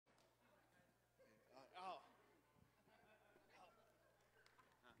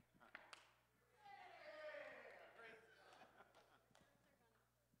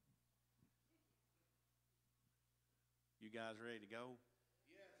guys ready to go?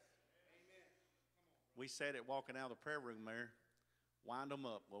 Yes. Amen. Come on. We said it walking out of the prayer room there. Wind them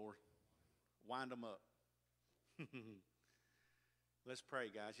up, Lord. Wind them up. Let's pray,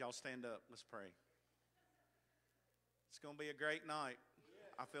 guys. Y'all stand up. Let's pray. It's going to be a great night.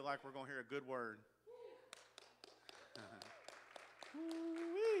 I feel like we're going to hear a good word.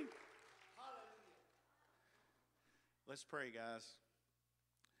 Let's pray, guys.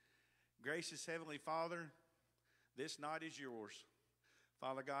 Gracious Heavenly Father, this night is yours.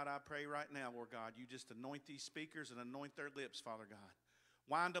 Father God, I pray right now, Lord God, you just anoint these speakers and anoint their lips, Father God.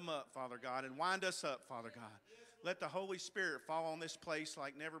 Wind them up, Father God, and wind us up, Father God. Let the Holy Spirit fall on this place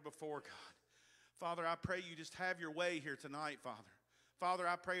like never before, God. Father, I pray you just have your way here tonight, Father. Father,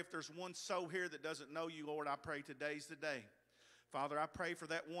 I pray if there's one soul here that doesn't know you, Lord, I pray today's the day. Father, I pray for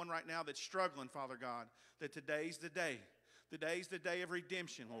that one right now that's struggling, Father God, that today's the day. Today's the day of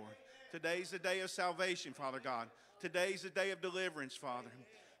redemption, Lord. Today's the day of salvation, Father God. Today's the day of deliverance, Father.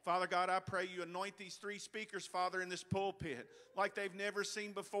 Father God, I pray you anoint these three speakers, Father, in this pulpit like they've never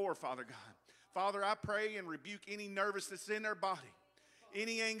seen before, Father God. Father, I pray and rebuke any nervousness in their body,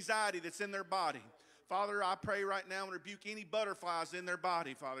 any anxiety that's in their body. Father, I pray right now and rebuke any butterflies in their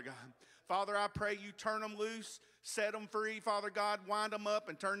body, Father God. Father, I pray you turn them loose, set them free, Father God, wind them up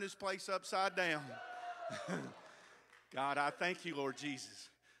and turn this place upside down. God, I thank you, Lord Jesus,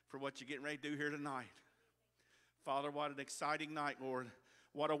 for what you're getting ready to do here tonight. Father, what an exciting night, Lord.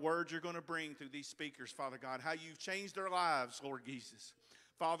 What a word you're going to bring through these speakers, Father God. How you've changed their lives, Lord Jesus.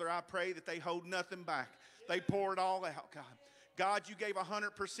 Father, I pray that they hold nothing back. They pour it all out, God. God, you gave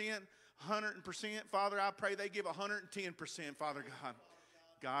 100%, 100%. Father, I pray they give 110%, Father God.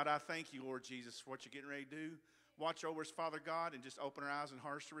 God, I thank you, Lord Jesus, for what you're getting ready to do. Watch over us, Father God, and just open our eyes and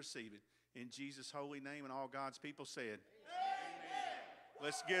hearts to receive it. In Jesus' holy name, and all God's people said, amen.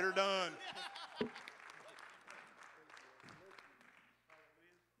 Let's get her done.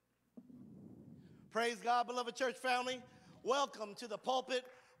 Praise God, beloved church family. Welcome to the pulpit,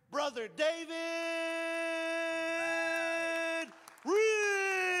 Brother David Riggs.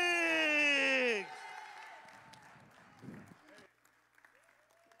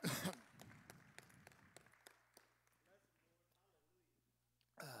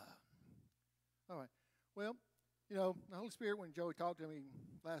 All right. Well, you know, the Holy Spirit, when Joey talked to me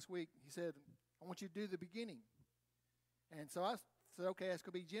last week, he said, I want you to do the beginning. And so I said, okay, that's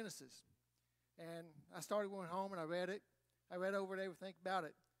going to be Genesis. And I started going home and I read it. I read over it, everything about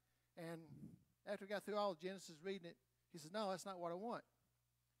it. And after I got through all of Genesis reading it, he said, no, that's not what I want.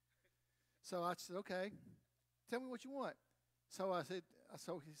 So I said, okay, tell me what you want. So I said,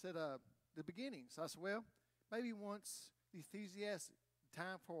 he said, the beginning. So I said, well, maybe he wants the enthusiastic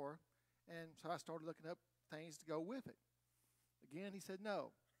time for. And so I started looking up things to go with it. Again, he said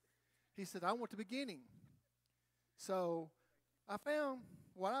no. He said, I want the beginning. So I found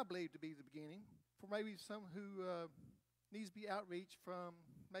what I believe to be the beginning for maybe some who needs to be outreach from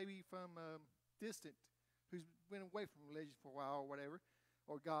distant, who's been away from religion for a while or whatever,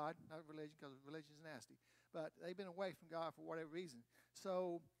 or God, not religion, because religion is nasty, but they've been away from God for whatever reason.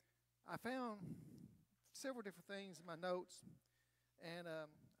 So I found several different things in my notes, and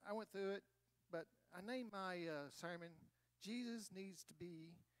I went through it, but I named my sermon, Jesus Needs to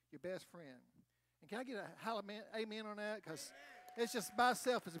Be Your Best Friend. And can I get a amen on that? Because it's just by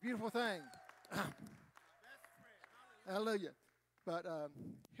itself is a beautiful thing. Hallelujah. But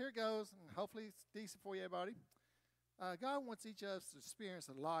here it goes, and hopefully it's decent for you, everybody. God wants each of us to experience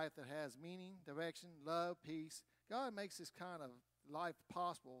a life that has meaning, direction, love, peace. God makes this kind of life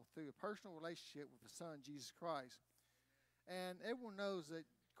possible through a personal relationship with the Son, Jesus Christ. And everyone knows that,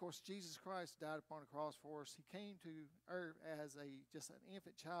 of course, Jesus Christ died upon the cross for us. He came to earth as just an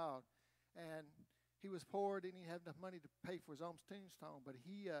infant child, and he was poor, didn't even have enough money to pay for his own tombstone, but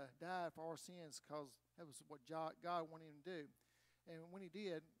he died for our sins because that was what God wanted him to do. And when he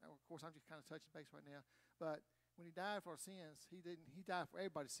did, of course, I'm just kind of touching base right now, but when he died for our sins, he died for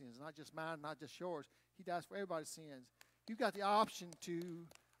everybody's sins, not just mine, not just yours. He dies for everybody's sins. You've got the option to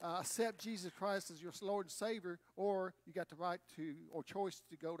accept Jesus Christ as your Lord and Savior, or you got the right to, or choice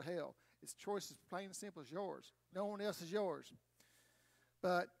to go to hell. Its choice is plain and simple as yours. No one else is yours.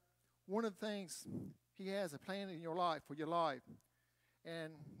 But one of the things, he has a plan in your life, for your life.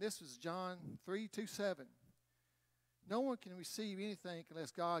 And this is John 3:27. No one can receive anything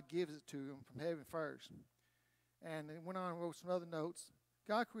unless God gives it to him from heaven first. And then went on and wrote some other notes.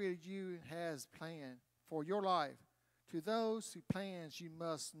 God created you and has a plan for your life. To those who plans, you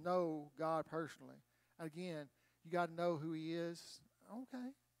must know God personally. Again, you got to know who he is.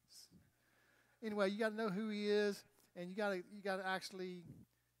 Okay. Anyway, you got to know who he is, and you got to actually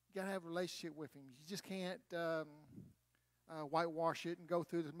have a relationship with him. You just can't whitewash it and go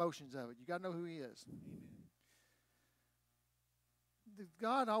through the motions of it. You got to know who He is.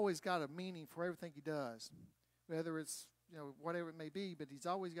 God always got a meaning for everything He does, whether it's whatever it may be, but He's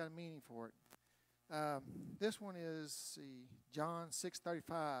always got a meaning for it. This one is John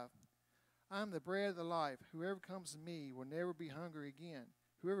 6:35. I am the bread of the life. Whoever comes to me will never be hungry again.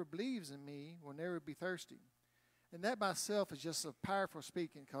 Whoever believes in me will never be thirsty. And that by itself is just a powerful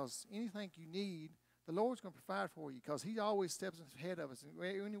speaking, because anything you need, the Lord's going to provide for you, because He always steps ahead of us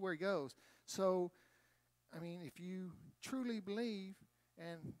anywhere He goes. So, I mean, if you truly believe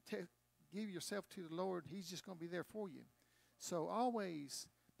and give yourself to the Lord, He's just going to be there for you. So always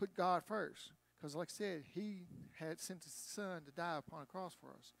put God first, because like I said, He had sent His Son to die upon a cross for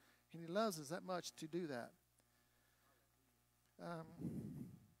us. And He loves us that much to do that.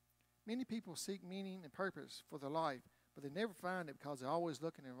 Many people seek meaning and purpose for their life, but they never find it because they're always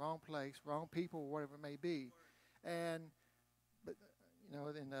looking in the wrong place, wrong people, whatever it may be.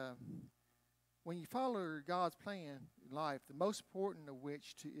 When you follow God's plan in life, the most important of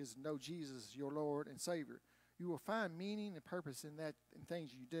which is to know Jesus, your Lord and Savior, you will find meaning and purpose in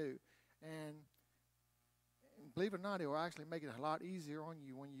things you do. And believe it or not, it will actually make it a lot easier on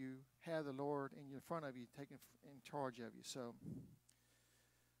you when you have the Lord in front of you, taking in charge of you. So,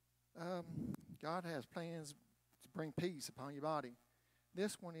 God has plans to bring peace upon your body.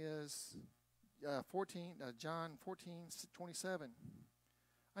 This one is John 14:27.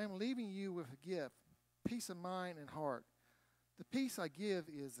 I am leaving you with a gift, peace of mind and heart. The peace I give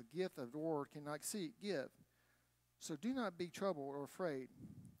is the gift of the world cannot give. So do not be troubled or afraid.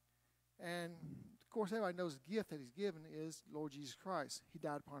 And of course, everybody knows the gift that He's given is Lord Jesus Christ. He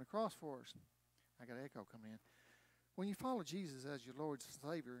died upon the cross for us. I got an echo coming in. When you follow Jesus as your Lord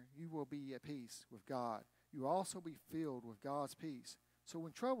and Savior, you will be at peace with God. You will also be filled with God's peace. So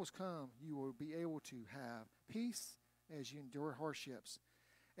when troubles come, you will be able to have peace as you endure hardships.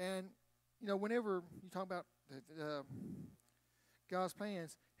 And, whenever you talk about God's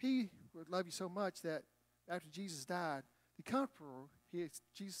plans, He would love you so much that after Jesus died, the Comforter,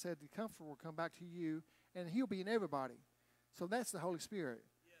 Jesus said the Comforter will come back to you, and He'll be in everybody. So that's the Holy Spirit.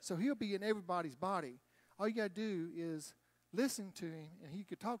 Yeah. So He'll be in everybody's body. All you got to do is listen to Him, and He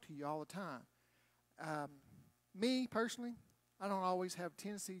could talk to you all the time. Me, personally, I don't always have a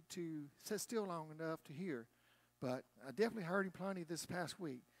tendency to sit still long enough to hear, but I definitely heard Him plenty this past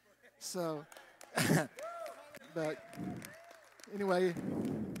week. So, but anyway,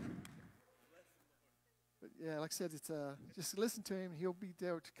 yeah, like I said, it's just listen to Him. He'll be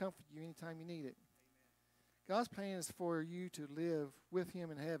there to comfort you anytime you need it. God's plan is for you to live with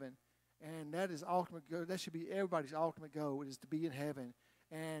Him in heaven, and that is ultimate goal. That should be everybody's ultimate goal, is to be in heaven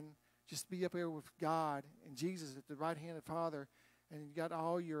and just be up there with God and Jesus at the right hand of the Father. And you got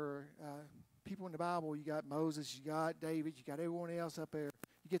all your people in the Bible. You got Moses, you got David, you got everyone else up there.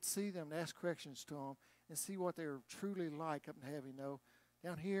 You get to see them and ask questions to them and see what they're truly like up in heaven.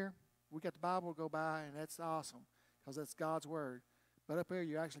 Down here, we got the Bible to go by, and that's awesome because that's God's Word. But up there,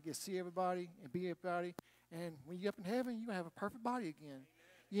 you actually get to see everybody and be everybody. And when you're up in heaven, you're going to have a perfect body again.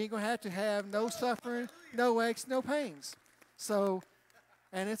 You ain't going to have no suffering, no aches, no pains. So,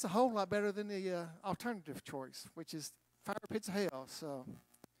 and it's a whole lot better than the alternative choice, which is fire pits of hell. So,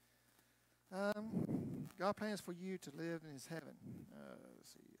 God plans for you to live in His heaven.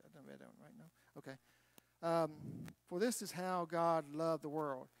 Let's see, I don't read that one right now. Okay. For this is how God loved the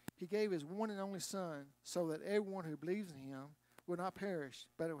world. He gave His one and only Son so that everyone who believes in Him will not perish,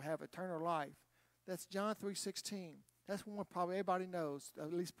 but will have eternal life. That's John 3:16. That's one probably everybody knows,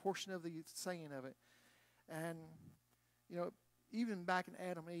 at least a portion of the saying of it. And, even back in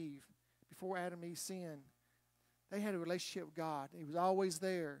Adam and Eve, before Adam and Eve sinned, they had a relationship with God. He was always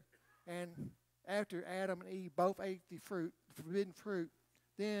there. And after Adam and Eve both ate the forbidden fruit,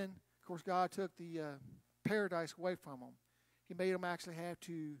 then, of course, God took the paradise away from them. He made them actually have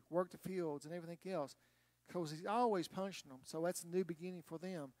to work the fields and everything else because He's always punishing them. So that's a new beginning for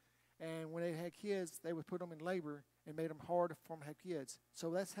them. And when they had kids, they would put them in labor and made them harder for them to have kids.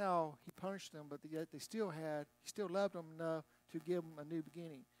 So that's how He punished them, but yet He still loved them enough to give them a new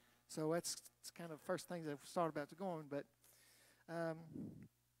beginning. So that's kind of the first things that started about to go on. But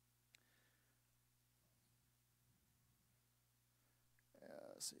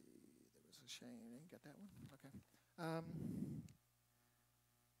let's see, there was a shame. I ain't got that one. Okay.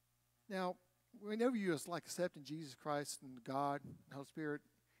 Now, whenever you just like accepting Jesus Christ and God, and the Holy Spirit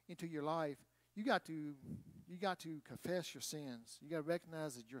into your life, you got to confess your sins. You got to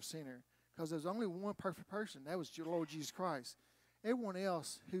recognize that you're a sinner, because there's only one perfect person. That was your Lord Jesus Christ. Everyone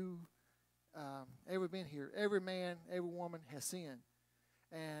else who ever been here, every man, every woman has sinned.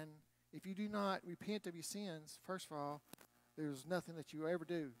 And if you do not repent of your sins, first of all, there's nothing that you ever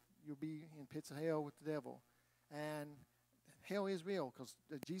do. You'll be in pits of hell with the devil. And hell is real because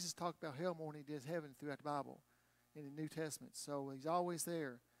Jesus talked about hell more than he did heaven throughout the Bible in the New Testament. So he's always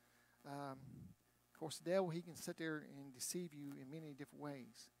there. Of course, the devil, he can sit there and deceive you in many different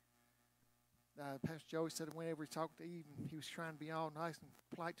ways. Pastor Joey said whenever he talked to Eve, he was trying to be all nice and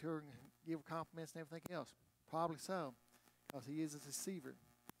polite to her and give her compliments and everything else. Probably so, because he is a deceiver.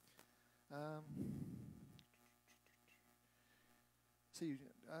 To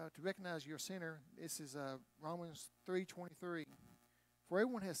recognize you're a sinner, this is Romans 3:23. For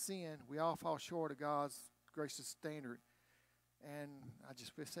everyone has sinned, we all fall short of God's gracious standard. And I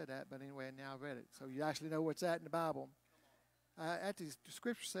just said that, but anyway, now I read it. So you actually know what's at in the Bible. The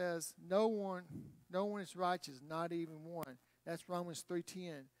scripture says, no one is righteous, not even one. That's Romans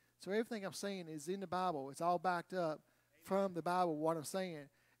 3:10. So everything I'm saying is in the Bible. It's all backed up from the Bible, what I'm saying.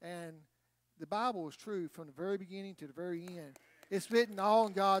 And the Bible is true from the very beginning to the very end. It's written all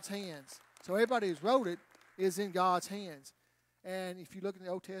in God's hands. So everybody who's wrote it is in God's hands. And if you look in the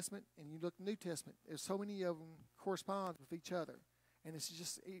Old Testament and you look in the New Testament, there's so many of them correspond with each other. And it's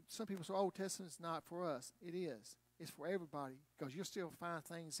just, some people say Old Testament's not for us. It is. It's for everybody because you'll still find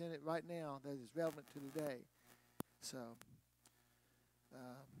things in it right now that is relevant to today. So,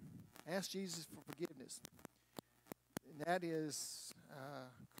 ask Jesus for forgiveness. And that is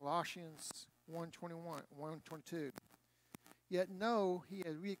Colossians 1:21, 1:22. Yet know he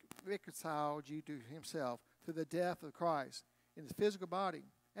has reconciled you to himself through the death of Christ in his physical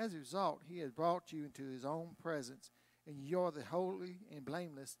body. As a result, he has brought you into his own presence, and you are the holy and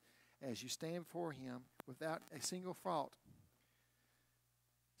blameless as you stand before him without a single fault.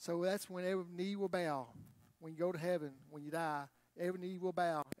 So that's when every knee will bow. When you go to heaven, when you die, every knee will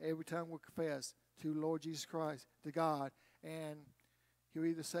bow, every tongue will confess to the Lord Jesus Christ, to God. And he'll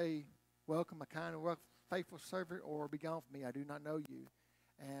either say, welcome, my kind and faithful servant, or be gone from me, I do not know you.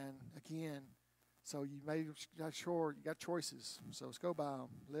 And again, so you made sure you got choices. So let's go by them,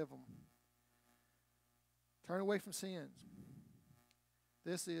 live them. Turn away from sins.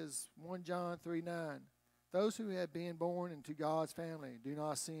 This is 1 John 3:9. Those who have been born into God's family do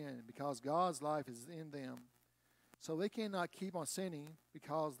not sin because God's life is in them. So they cannot keep on sinning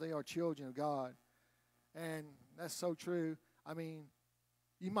because they are children of God. And that's so true. I mean,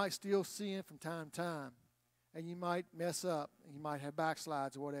 you might still sin from time to time. And you might mess up. And you might have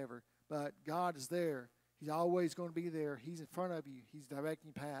backslides or whatever. But God is there. He's always going to be there. He's in front of you. He's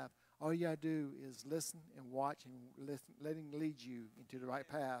directing your path. All you got to do is listen and watch and let him lead you into the right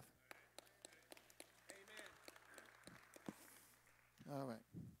path. Amen. All right.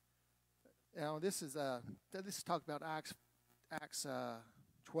 Now this is talk about Acts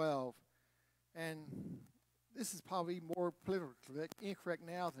 12, and this is probably more politically incorrect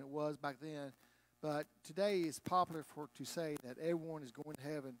now than it was back then. But today it's popular to say that everyone is going to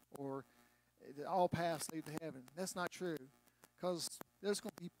heaven or that all paths lead to heaven. That's not true, because there's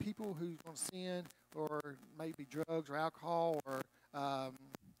going to be people who's going to sin or maybe drugs or alcohol or have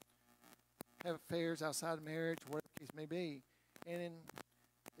affairs outside of marriage, whatever the case may be. And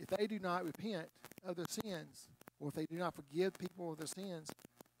if they do not repent of their sins, or if they do not forgive people of their sins,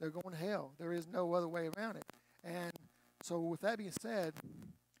 they're going to hell. There is no other way around it. And so with that being said,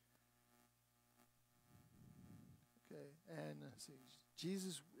 okay, and let's see,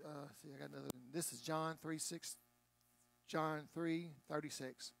 Jesus, I got another one. This is John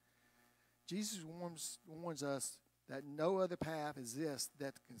 3:36. Jesus warns us that no other path exists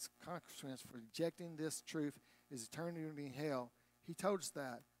that can consequence for rejecting this truth is eternity in hell. He told us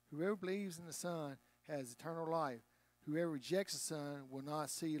that whoever believes in the Son has eternal life. Whoever rejects the Son will not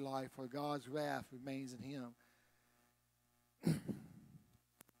see life, for God's wrath remains in him. Okay.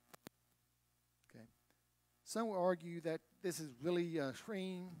 Some will argue that this is really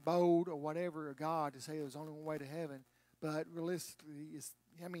extreme, bold, or whatever of God to say there's only one way to heaven. But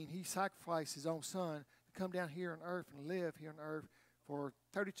realistically, he sacrificed his own Son to come down here on earth and live here on earth for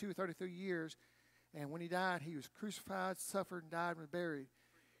 32, 33 years. And when he died, he was crucified, suffered, and died, and was buried.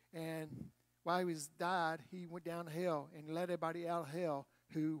 And while he was died, he went down to hell and let everybody out of hell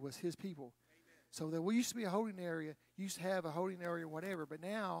who was his people. Amen. So there used to be a holding area. You used to have a holding area or whatever. But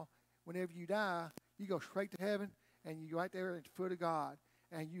now, whenever you die, you go straight to heaven, and you right there at the foot of God.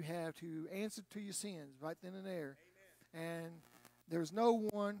 And you have to answer to your sins right then and there. Amen. And there's no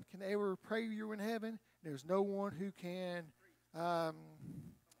one can ever pray you in heaven. There's no one who can...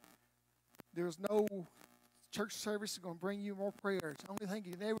 there's no church service that's going to bring you more prayers. The only thing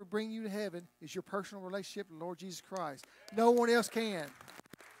that can ever bring you to heaven is your personal relationship with the Lord Jesus Christ. No one else can.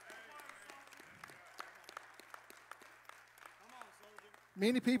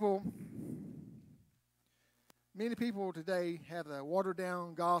 Many people Many people today have a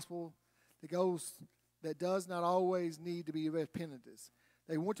watered-down gospel that does not always need to be repentance.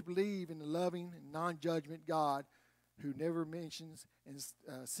 They want to believe in the loving and non-judgment God who never mentions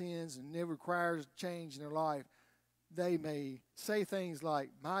sins and never requires change in their life. They may say things like,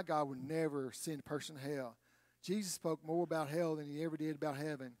 my God would never send a person to hell. Jesus spoke more about hell than he ever did about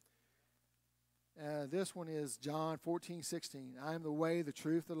heaven. This one is John 14:16. I am the way, the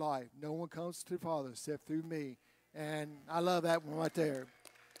truth, the life. No one comes to the Father except through me. And I love that one right there.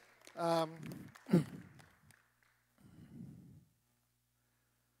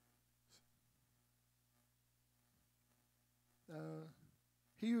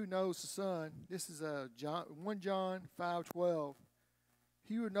 He who knows the Son, this is 1 John 5:12.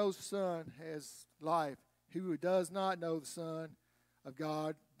 He who knows the Son has life. He who does not know the Son of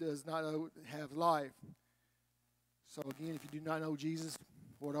God does not have life. So again, if you do not know Jesus,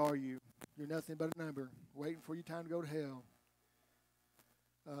 what are you? You're nothing but a number, waiting for your time to go to hell.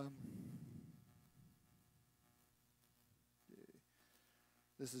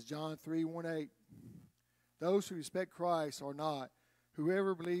 This is John 3:1-8. Those who respect Christ are not.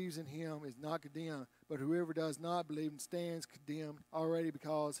 Whoever believes in him is not condemned, but whoever does not believe stands condemned already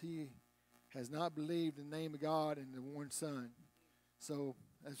because he has not believed in the name of God and the one Son. So,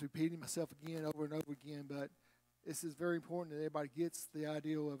 as repeating myself again over and over again, but this is very important that everybody gets the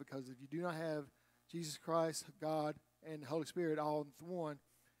idea of it, because if you do not have Jesus Christ, God, and the Holy Spirit all in one,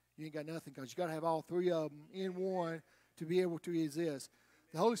 you ain't got nothing, because you got to have all three of them in one to be able to exist.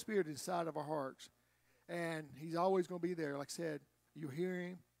 The Holy Spirit is inside of our hearts, and he's always going to be there. Like I said, you'll hear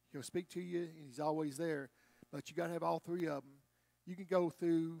him, he'll speak to you, and he's always there. But you got to have all three of them. You can go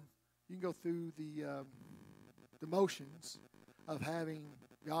through the motions of having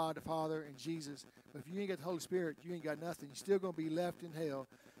God the Father and Jesus, but if you ain't got the Holy Spirit, you ain't got nothing. You're still going to be left in hell.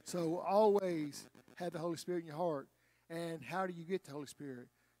 So always have the Holy Spirit in your heart. And how do you get the Holy Spirit?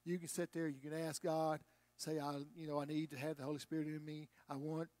 You can sit there, you can ask God, say, I need to have the Holy Spirit in me. I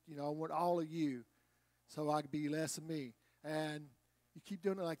want all of you, so I can be less of me. And you keep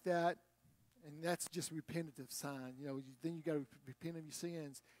doing it like that, and that's just a repentative sign. Then you got to repent of your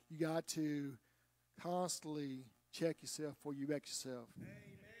sins. You got to constantly check yourself before you wreck yourself. Amen.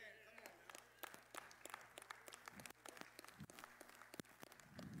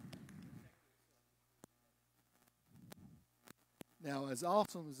 Now, as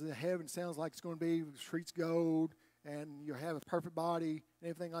awesome as the heaven sounds like it's going to be, the streets gold, and you have a perfect body and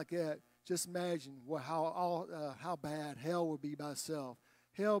everything like that, just imagine how bad hell would be by itself.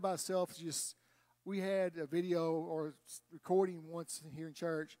 Hell by itself is just, we had a video or recording once here in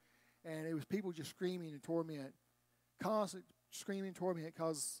church, and it was people just screaming in torment, constant screaming in torment,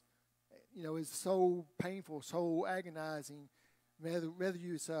 because it's so painful, so agonizing. Whether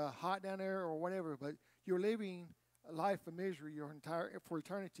it's hot down there or whatever, but you're living a life of misery for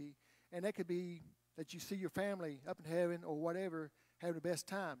eternity, and that could be that you see your family up in heaven or whatever having the best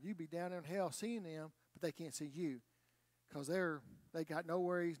time. You'd be down there in hell seeing them, but they can't see you because they got no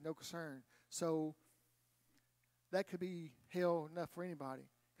worries, no concern. So that could be hell enough for anybody.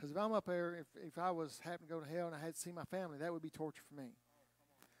 Because if I'm up there, if I was happening to go to hell and I had to see my family, that would be torture for me.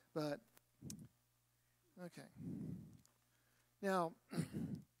 But okay, now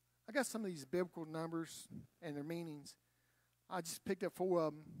I got some of these biblical numbers and their meanings. I just picked up 4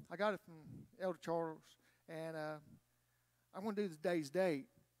 of them. I got it from Elder Charles, and I'm going to do the day's date,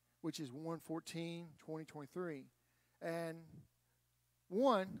 which is 1/14/2023. And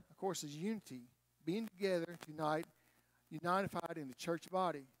 1, of course, is unity, being together tonight, unified in the church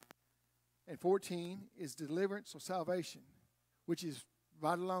body. And 14 is deliverance or salvation, which is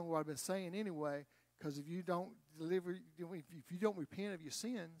right along what I've been saying anyway, because if you don't repent of your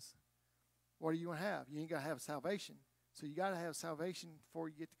sins, what are you going to have? You ain't going to have salvation. So you got to have salvation before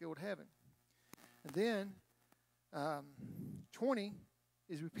you get to go to heaven. And then 20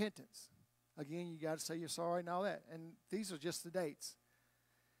 is repentance. Again, you got to say you're sorry and all that. And these are just the dates.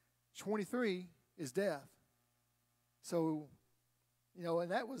 23 is death. So,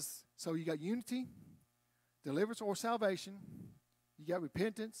 and that was, so you got unity, deliverance or salvation. You got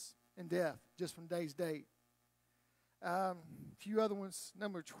repentance and death, just from today's date. A few other ones.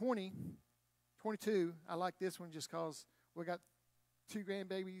 Number 22, I like this one just because we got 2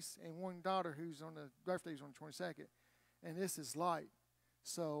 grandbabies and 1 daughter whose birthday's on the 22nd. And this is light.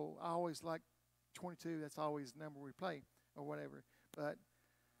 So I always like 22. That's always the number we play or whatever. But,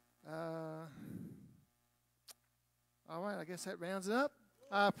 all right, I guess that rounds it up.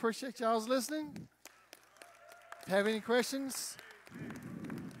 I appreciate y'all's listening. Have any questions?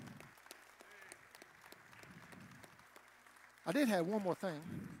 I did have one more thing.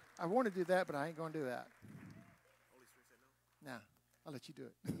 I want to do that, but I ain't going to do that. I'll let you do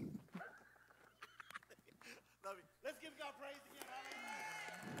it. Love you. Let's give God praise again.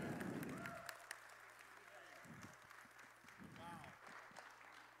 Wow.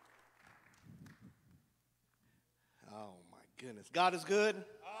 Oh, my goodness. God is good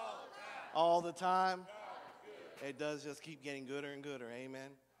all the time. It does just keep getting gooder and gooder. Amen.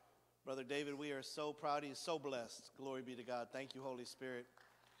 Brother David, we are so proud. He is so blessed. Glory be to God. Thank you, Holy Spirit.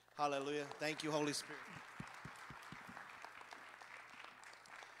 Hallelujah. Thank you, Holy Spirit.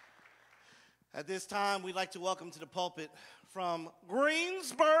 At this time, we'd like to welcome to the pulpit from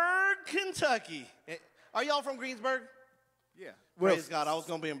Greensburg, Kentucky. Are y'all from Greensburg? Yeah. Praise God. I was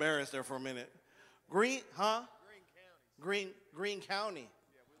going to be embarrassed there for a minute. Greene County. Yeah,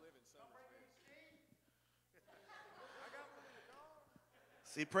 we live in Summersville.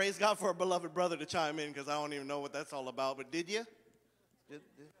 See, praise God for a beloved brother to chime in because I don't even know what that's all about. But did you?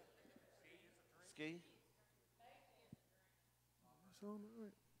 Ski?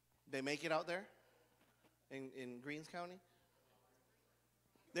 They make it out there in Greens County?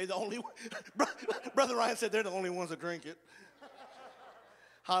 They're the only one. Brother Ryan said they're the only ones that drink it.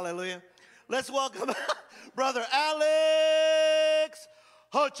 Hallelujah. Let's welcome Brother Alex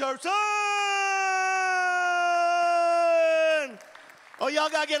Hutcherson. Oh, y'all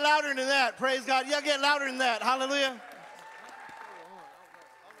got to get louder than that. Praise God. Y'all get louder than that. Hallelujah.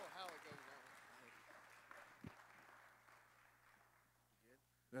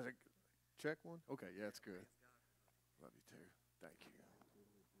 Does it check one? Okay, yeah, it's good. Love you too. Thank you.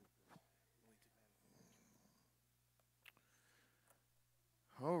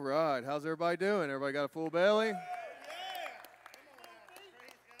 All right, how's everybody doing? Everybody got a full belly?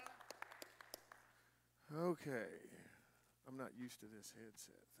 Okay. I'm not used to this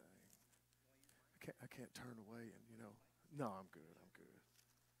headset thing. I can't turn away and, No, I'm good.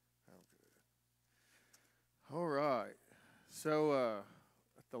 All right. So,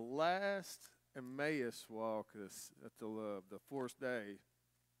 at the last Emmaus walk, at the fourth day,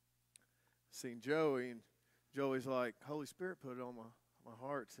 seen Joey, and Joey's like, Holy Spirit put it on my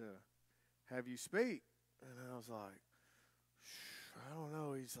heart to have you speak. And I was like, I don't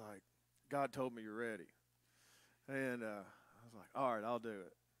know. He's like, God told me you're ready. And I was like, all right, I'll do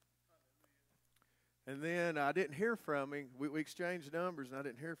it. And then I didn't hear from him. We exchanged numbers, and I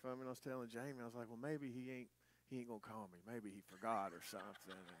didn't hear from him. And I was telling Jamie, I was like, well, maybe he ain't going to call me. Maybe he forgot or something.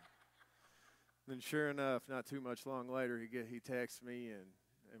 And then sure enough, not too much long later, he texts me,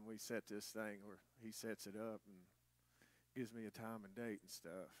 and we set this thing where he sets it up and gives me a time and date and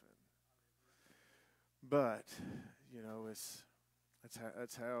stuff. But,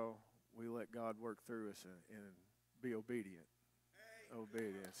 that's how we let God work through us and be obedient.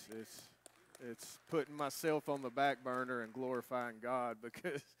 Obedience. It's putting myself on the back burner and glorifying God,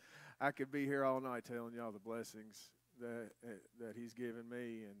 because I could be here all night telling y'all the blessings that He's given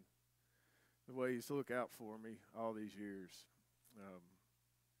me and the way He's looked out for me all these years.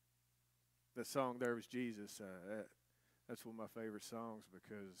 The song "There Was Jesus," that's one of my favorite songs,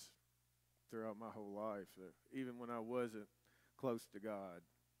 because throughout my whole life, even when I wasn't close to God,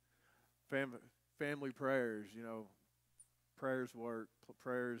 family prayers, prayers work,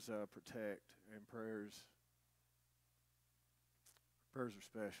 prayers protect, and prayers are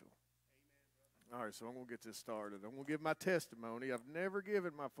special. Amen. All right, so I'm going to get this started. I'm going to give my testimony. I've never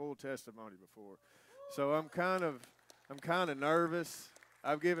given my full testimony before, so I'm kind of nervous.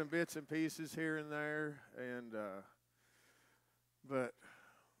 I've given bits and pieces here and there, and but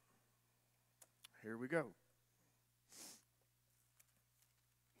here we go.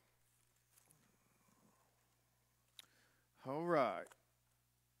 All right.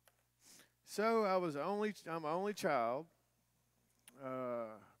 So I'm an only child.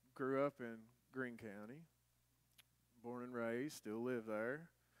 Grew up in Greene County. Born and raised. Still live there.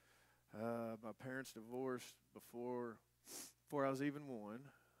 My parents divorced before I was even one.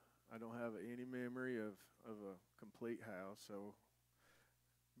 I don't have any memory of a complete house. So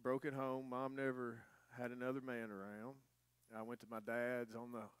broken home. Mom never had another man around. I went to my dad's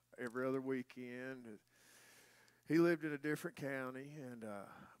on every other weekend. He lived in a different county, and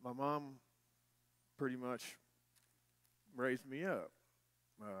my mom pretty much raised me up.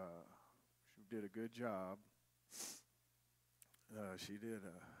 She did a good job. She did.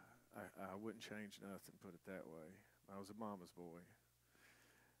 I wouldn't change nothing, put it that way. I was a mama's boy.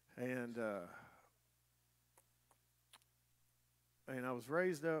 And I was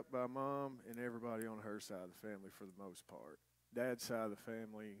raised up by Mom and everybody on her side of the family for the most part. Dad's side of the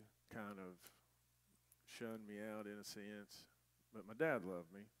family kind of shunned me out in a sense, but my dad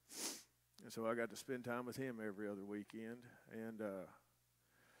loved me, and so I got to spend time with him every other weekend. And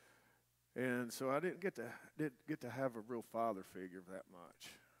And so I didn't get to have a real father figure that much.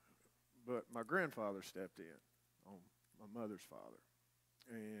 But my grandfather stepped in, on my mother's father,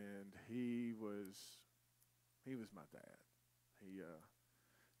 and he was my dad. He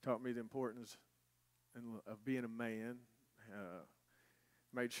taught me the importance of being a man.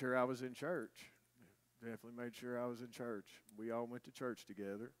 Made sure I was in church. Definitely made sure I was in church. We all went to church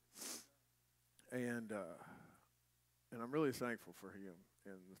together, and I'm really thankful for him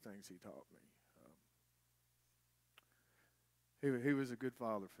and the things he taught me. He was a good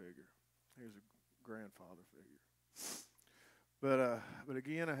father figure. He was a grandfather figure. But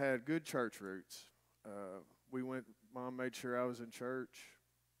again, I had good church roots. Mom made sure I was in church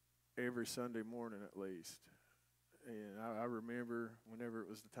every Sunday morning at least. And I remember whenever it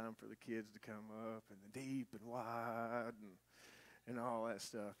was the time for the kids to come up, and the deep and wide and all that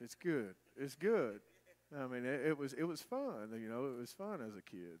stuff. It's good. It's good. I mean, it was fun. You know, it was fun as a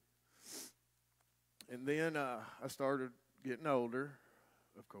kid. And then I started getting older,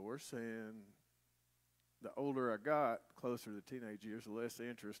 of course, and the older I got, closer to teenage years, the less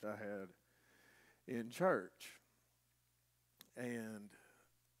interest I had in church. And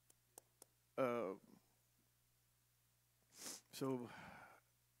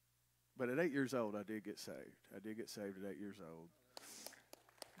but at 8 years old, I did get saved. I did get saved at 8 years old.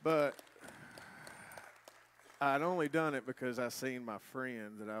 But I'd only done it because I seen my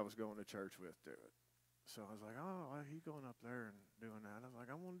friend that I was going to church with do it. So I was like, oh, he going up there and doing that. I was like,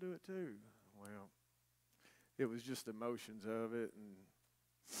 I want to do it too. Well, it was just emotions of it, and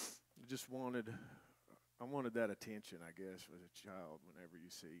I wanted that attention, I guess, as a child. Whenever you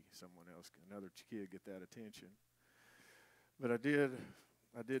see someone else, another kid, get that attention. But I did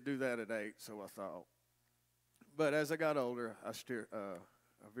do that at 8, so I thought. But as I got older, I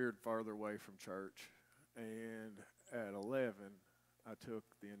veered farther away from church, and at 11, I took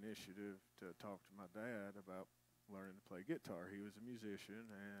the initiative to talk to my dad about learning to play guitar. He was a musician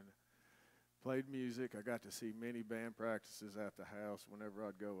and played music. I got to see many band practices at the house whenever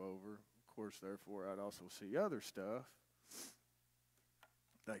I'd go over. Of course, therefore, I'd also see other stuff.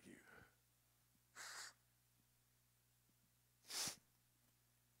 Thank you.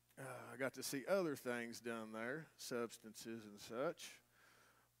 I got to see other things down there, substances and such,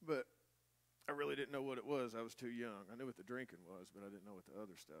 but I really didn't know what it was. I was too young. I knew what the drinking was, but I didn't know what the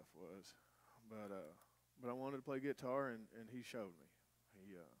other stuff was. But I wanted to play guitar, and he showed me.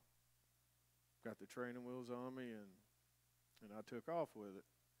 He got the training wheels on me, and I took off with it.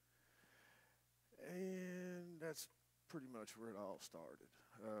 And that's pretty much where it all started.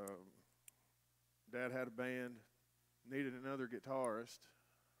 Dad had a band, needed another guitarist,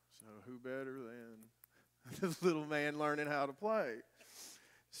 so who better than this little man learning how to play?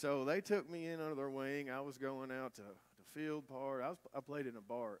 So they took me in under their wing. I was going out to the field part. I played in a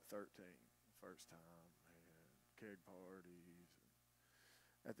bar at 13 the first time, and keg parties.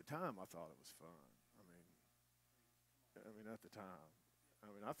 At the time, I thought it was fun. I mean, at the time,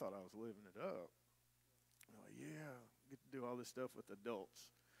 I thought I was living it up. Like, yeah, get to do all this stuff with adults,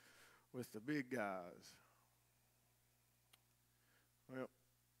 with the big guys. Well,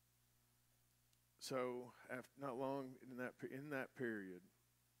 so after not long in that period,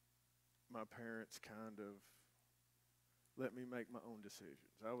 my parents kind of let me make my own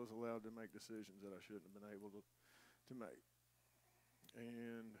decisions. I was allowed to make decisions that I shouldn't have been able to make.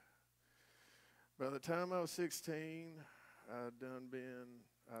 And by the time I was 16,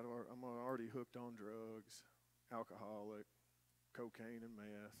 I'm already hooked on drugs, alcoholic, cocaine and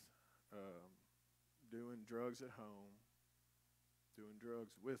meth, doing drugs at home, doing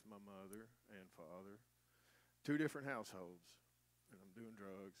drugs with my mother and father, 2 different households, and I'm doing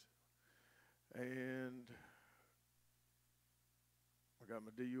drugs. And I got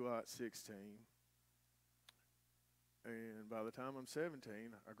my DUI at 16. And by the time I'm 17,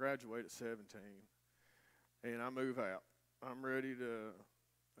 I graduate at 17, and I move out. I'm ready to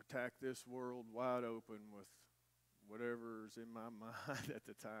attack this world wide open with whatever's in my mind at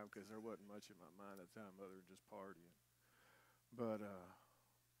the time, because there wasn't much in my mind at the time other than just partying. But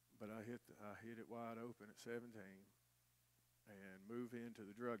I hit it wide open at 17 and move into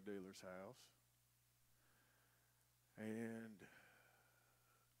the drug dealer's house. And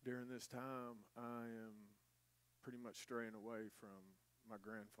during this time, I am pretty much straying away from my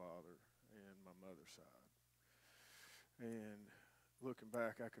grandfather and my mother's side. And looking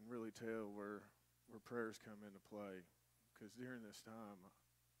back, I can really tell where prayers come into play, because during this time,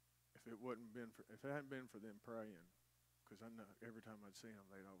 if it hadn't been for them praying, because I know every time I'd see them,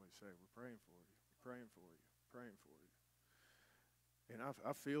 they'd always say, "We're praying for you, we're praying for you, praying for you." And I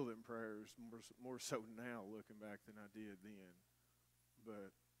feel them prayers more so now, looking back, than I did then.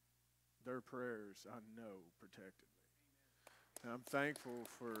 But their prayers, I know, protected me. And I'm thankful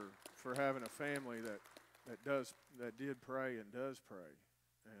for having a family that did pray and does pray.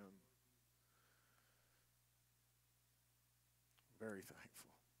 And very thankful.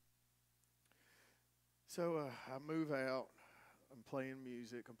 So I move out. I'm playing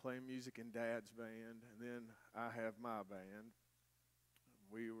music. I'm playing music in Dad's band, and then I have my band.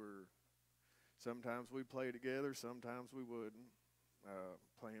 Sometimes we play together, sometimes we wouldn't.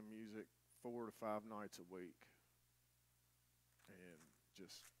 Playing music 4 to 5 nights a week. And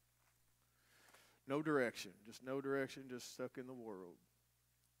just no direction, just stuck in the world.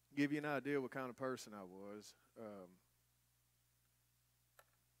 Give you an idea what kind of person I was.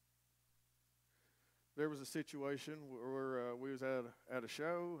 There was a situation where we was at a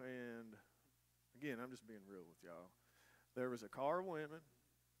show, and again, I'm just being real with y'all. There was a car of women,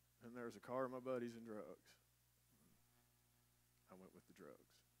 and there was a car of my buddies and drugs. I went with the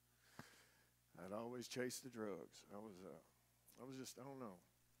drugs. I'd always chased the drugs. I was just, I don't know.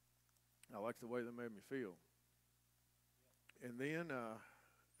 I liked the way they made me feel. And then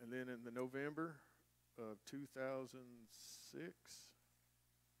in the November of 2006,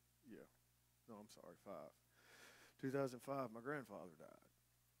 no, I'm sorry, 2005, my grandfather died.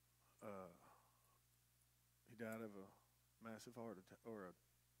 He died of a massive heart attack,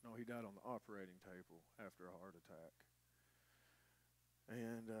 he died on the operating table after a heart attack.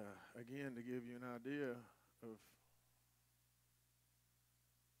 And again, to give you an idea of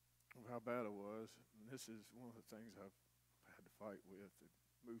how bad it was, and this is one of the things I've had to fight with and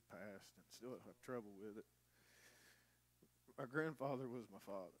move past and still have trouble with it. My grandfather was my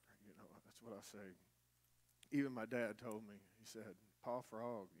father, that's what I say. Even my dad told me, he said, "Pa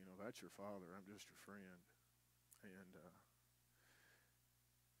Frog, that's your father, I'm just your friend."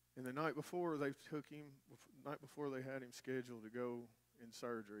 And the night before they had him scheduled to go in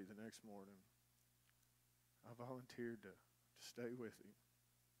surgery the next morning, I volunteered to stay with him.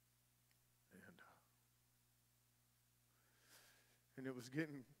 And it was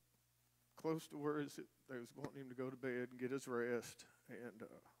getting close to where they was wanting him to go to bed and get his rest. And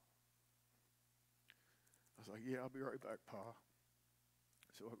I was like, "Yeah, I'll be right back, Pa."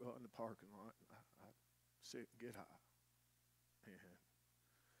 So I go out in the parking lot, and I sit and get high. And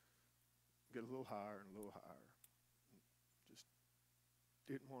get a little higher and a little higher. Just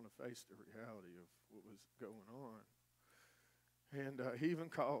didn't want to face the reality of what was going on. And he even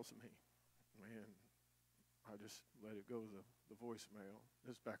calls me. And I just let it go to the voicemail.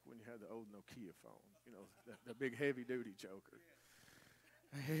 This is back when you had the old Nokia phone, the big heavy-duty joker.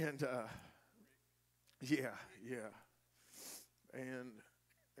 And yeah. And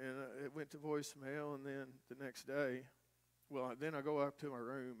it went to voicemail, and then the next day, then I go up to my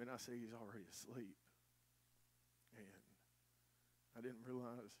room, and I see he's already asleep. And I didn't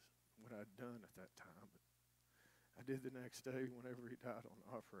realize what I'd done at that time, but I did the next day whenever he died on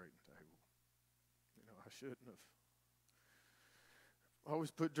the operating table. I shouldn't have. I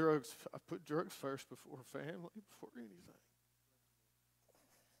always put drugs first before family, before anything.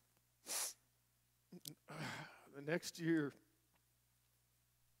 The next year,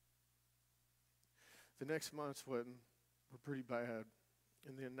 the next months were pretty bad.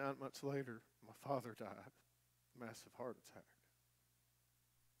 And then 9 months later, my father died, massive heart attack.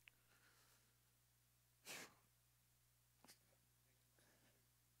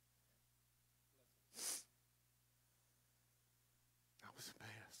 I was a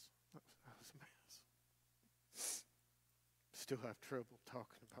mess. Still have trouble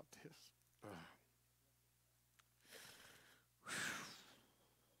talking about this.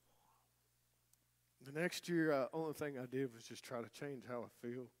 The next year, only thing I did was just try to change how I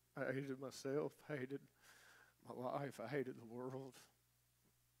feel. I hated myself, hated my life, I hated the world.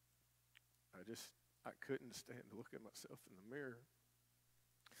 I couldn't stand to look at myself in the mirror.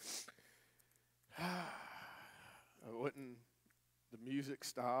 The music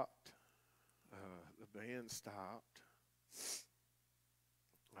stopped. The band stopped.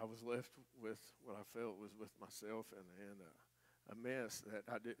 I was left with what I felt was with myself and a mess that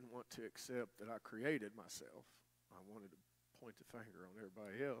I didn't want to accept that I created myself. I wanted to point the finger on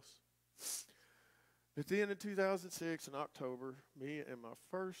everybody else. But then in 2006, in October, me and my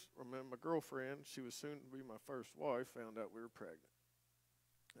girlfriend, she was soon to be my first wife, found out we were pregnant.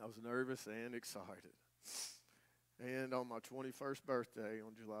 I was nervous and excited. And on my 21st birthday,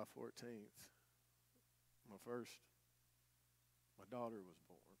 on July 14th, my daughter was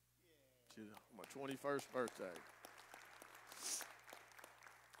born. My 21st birthday.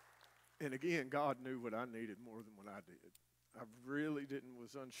 And again, God knew what I needed more than what I did. I really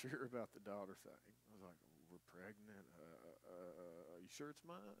was unsure about the daughter thing. I was like, "We're pregnant. you sure it's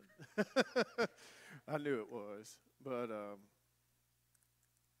mine? I knew it was. But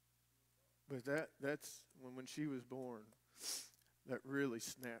that's when she was born, that really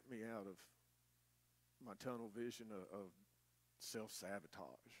snapped me out of my tunnel vision of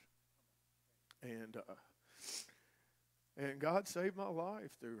self-sabotage. And God saved my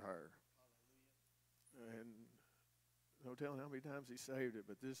life through her. And no telling how many times he saved it,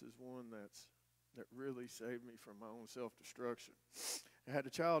 but this is one that really saved me from my own self-destruction. I had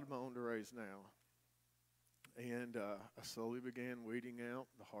a child of my own to raise now. And I slowly began weeding out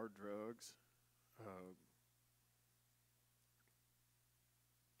the hard drugs.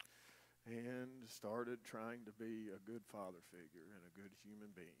 And started trying to be a good father figure and a good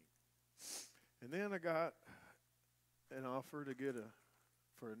human being. And then I got an offer to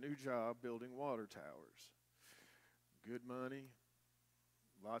for a new job building water towers. Good money,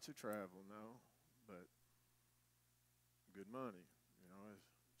 lots of travel, no, but good money. You know,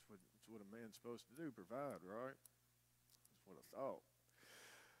 it's what a man's supposed to do, provide, right? That's what I thought.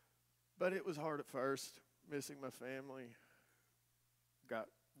 But it was hard at first. Missing my family got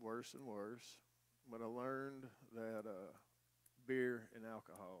worse and worse. But I learned that beer and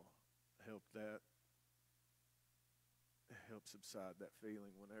alcohol help subside that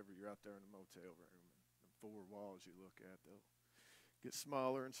feeling whenever you're out there in the motel room. And the four walls you look at, they'll get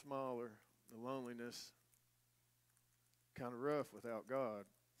smaller and smaller. The loneliness, kind of rough without God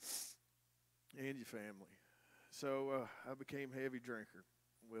and your family. So I became a heavy drinker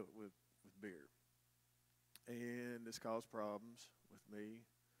with beer. And this caused problems with me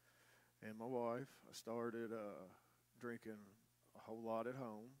and my wife. I started drinking a whole lot at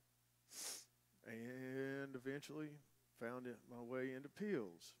home, and eventually found my way into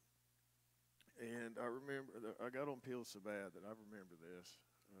pills. And I remember I got on pills so bad that I remember this.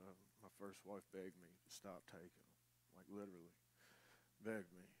 My first wife begged me to stop taking them, like literally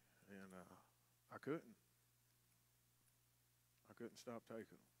begged me, and I couldn't. I couldn't stop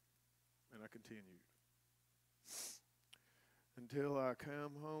taking them, and I continued. Until I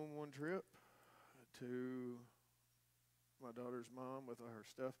come home one trip to my daughter's mom with her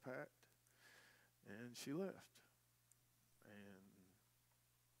stuff packed, and she left.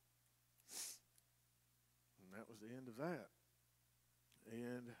 And that was the end of that.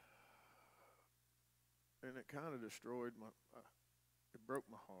 And it kind of destroyed it broke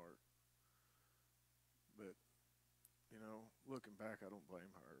my heart. But, you know, looking back, I don't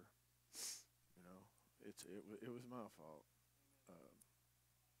blame her. You know, it was my fault.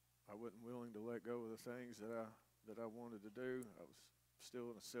 I wasn't willing to let go of the things that I wanted to do. I was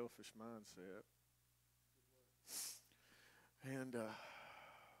still in a selfish mindset. And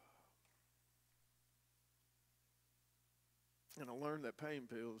I learned that pain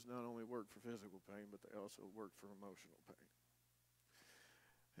pills not only work for physical pain, but they also work for emotional pain.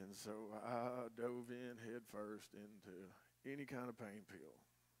 And so I dove in head first into any kind of pain pill.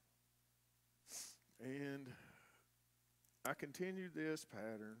 And I continued this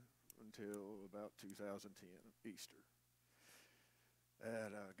pattern until about 2010, Easter,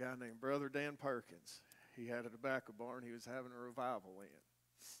 at a guy named Brother Dan Perkins. He had a tobacco barn he was having a revival in,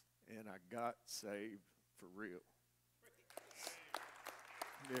 and I got saved for real.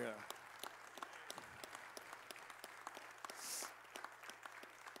 Yeah.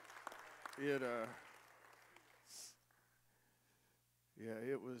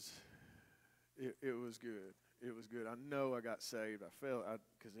 It was good. It was good. I know I got saved. I felt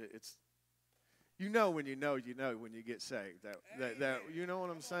because it's, you know when you know when you get saved. That you know what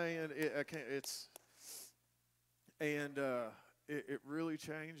I'm saying. It really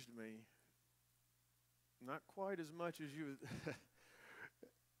changed me. Not quite as much as you.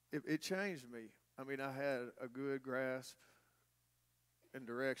 It changed me. I mean, I had a good grasp and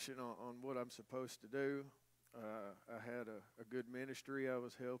direction on what I'm supposed to do. I had a good ministry I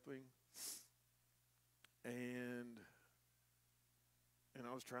was helping. And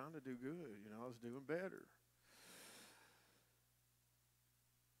I was trying to do good. You know, I was doing better.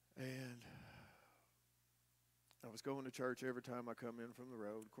 And I was going to church every time I come in from the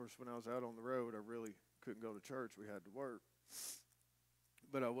road. Of course, when I was out on the road, I really couldn't go to church. We had to work.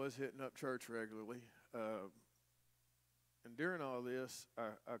 But I was hitting up church regularly. And during all this,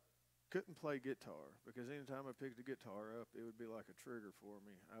 I couldn't play guitar because anytime I picked a guitar up, it would be like a trigger for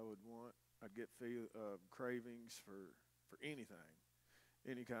me. I'd get cravings for anything,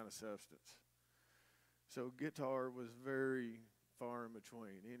 any kind of substance. So guitar was very far in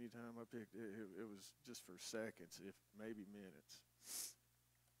between. Anytime I picked it, it was just for seconds, if maybe minutes.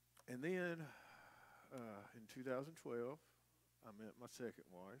 And then in 2012, I met my second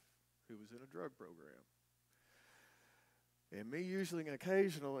wife, who was in a drug program. And me usually and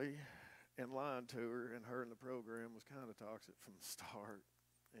occasionally and lying to her, and her in the program was kind of toxic from the start.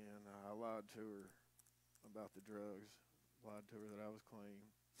 And I lied to her about the drugs, lied to her that I was clean,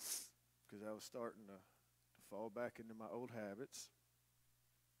 because I was starting to fall back into my old habits.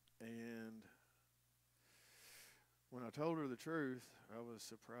 And when I told her the truth, I was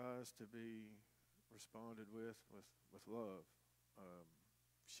surprised to be responded with love.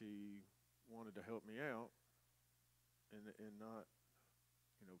 She wanted to help me out and not,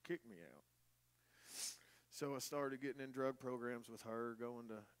 kick me out. So I started getting in drug programs with her, going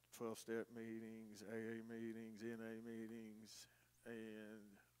to 12-step meetings, AA meetings, NA meetings,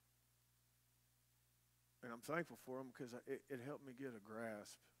 and I'm thankful for them because it helped me get a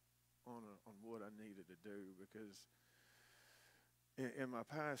grasp on what I needed to do, because in my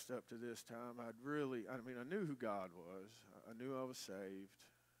past up to this time, I knew who God was. I knew I was saved,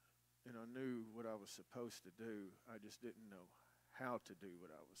 and I knew what I was supposed to do. I just didn't know how to do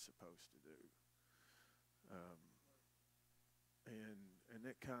what I was supposed to do. And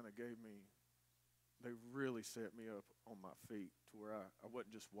it kind of they really set me up on my feet to where I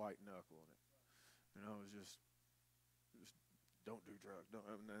wasn't just white knuckling it. And I was just don't do drugs. And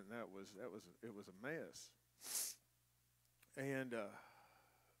it was a mess. And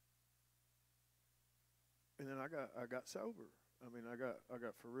then I got sober. I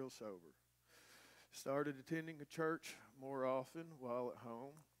got for real sober. Started attending a church more often while at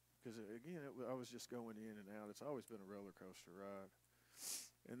home, because again, I was just going in and out. It's always been a roller coaster ride.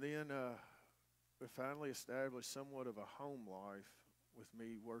 And then we finally established somewhat of a home life with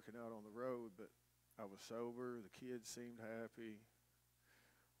me working out on the road, but I was sober. The kids seemed happy.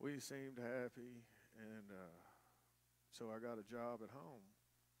 We seemed happy. And so I got a job at home.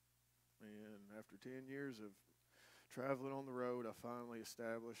 And after 10 years of traveling on the road, I finally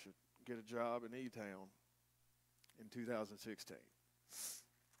get a job in E-Town in 2016.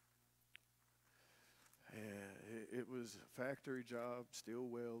 And it was a factory job, steel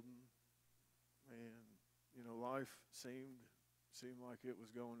welding, and life seemed like it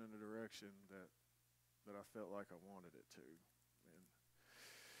was going in a direction that I felt like I wanted it to. And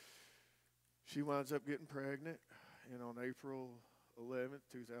she winds up getting pregnant, and on April 11th,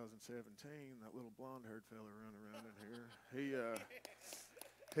 2017, that little blonde-haired fella running around in here,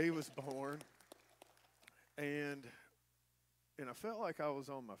 he was born, and I felt like I was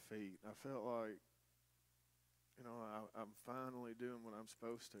on my feet. I felt like, I'm finally doing what I'm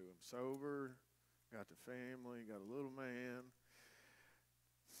supposed to. I'm sober, got the family, got a little man,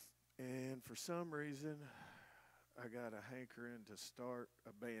 and for some reason, I got a hankering to start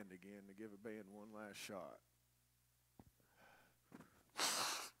a band again, to give a band one last shot.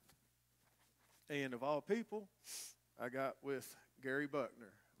 And of all people, I got with Gary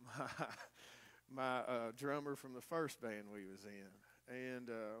Buckner, my drummer from the first band we was in. And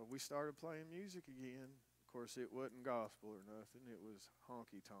we started playing music again. Of course, it wasn't gospel or nothing. It was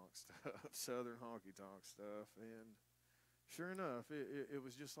honky-tonk stuff, southern honky-tonk stuff. And sure enough, it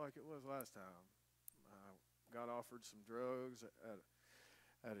was just like it was last time. I got offered some drugs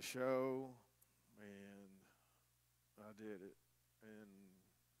at a show, and I did it. And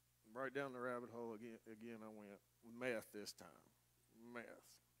right down the rabbit hole again I went with meth this time. Meth.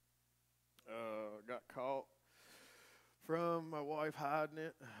 Got caught from my wife hiding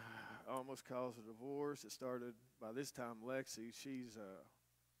it. Almost caused a divorce. It started, by this time, Lexi, she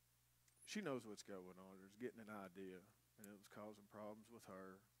knows what's going on. There's getting an idea, and it was causing problems with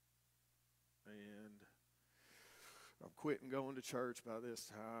her. And I'm quitting going to church by this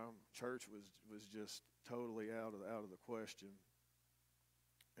time. Church was just totally out of the question.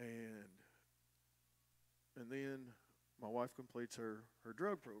 And then my wife completes her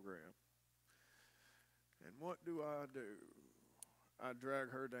drug program. And what do? I drag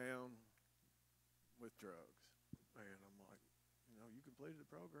her down with drugs. And I'm like, you completed the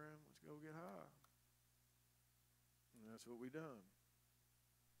program, let's go get high. And that's what we done.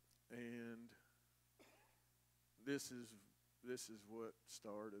 And this is what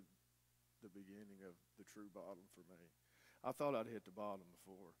started the beginning of the true bottom for me. I thought I'd hit the bottom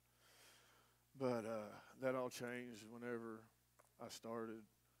before. But that all changed whenever I started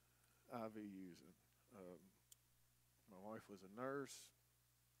IV using. My wife was a nurse,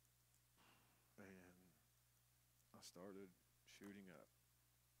 and I started shooting up.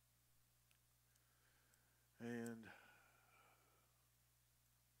 And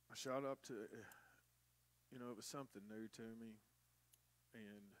I shot up to, it was something new to me,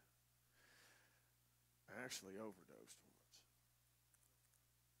 and I actually overdosed once.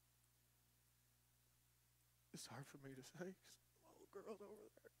 It's hard for me to say because my little girl's over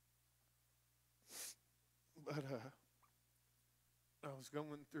there. But I was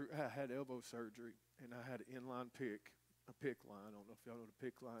going through, I had elbow surgery, and I had an inline pick, a pick line. I don't know if y'all know what a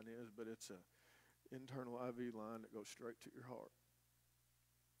pick line is, but it's a internal IV line that goes straight to your heart.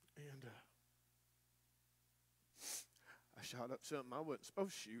 And I shot up something I wasn't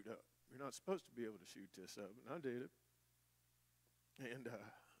supposed to shoot up. You're not supposed to be able to shoot this up, and I did it. And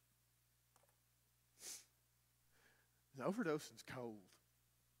overdosing's cold.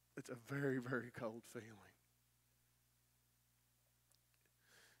 It's a very, very cold feeling.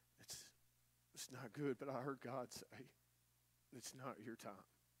 It's not good, but I heard God say, it's not your time.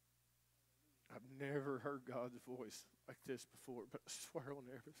 I've never heard God's voice like this before, but I swear on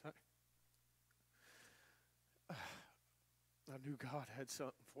everything. I knew God had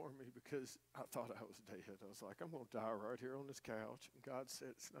something for me because I thought I was dead. I was like, I'm going to die right here on this couch. And God said,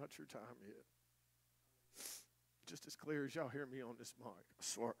 it's not your time yet. Just as clear as y'all hear me on this mic, I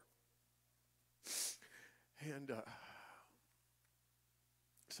swear. And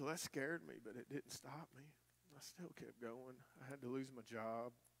so that scared me, but it didn't stop me. I still kept going. I had to lose my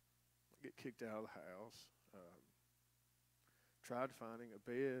job, get kicked out of the house. Tried finding a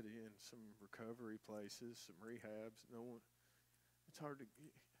bed in some recovery places, some rehabs. No one. It's hard to.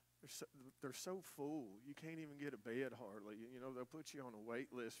 They're so full. You can't even get a bed hardly. You know, they'll put you on a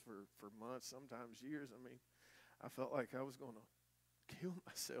wait list for months, sometimes years. I mean, I felt like I was going to kill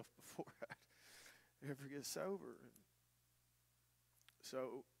myself before I'd ever get sober. And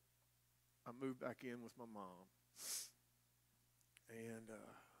so I moved back in with my mom. And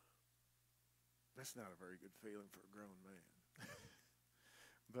that's not a very good feeling for a grown man.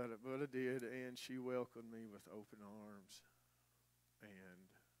 But I did, and she welcomed me with open arms and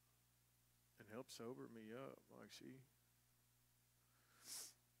helped sober me up.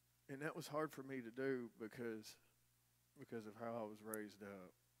 And that was hard for me to do because of how I was raised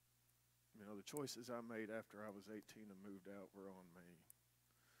up. You know, the choices I made after I was 18 and moved out were on me.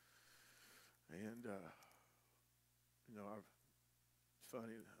 And, you know, it's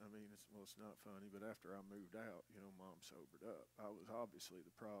funny. I mean, it's not funny, but after I moved out, you know, Mom sobered up. I was obviously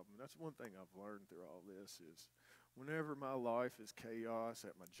the problem. That's one thing I've learned through all this is whenever my life is chaos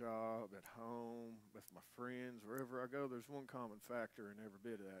at my job, at home, with my friends, wherever I go, there's one common factor in every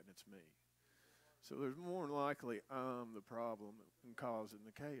bit of that, and it's me. So there's more than likely I'm the problem in causing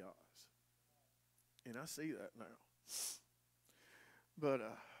the chaos. And I see that now. But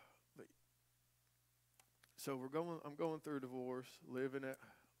so I'm going through a divorce, living at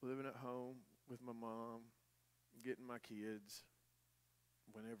home with my mom, getting my kids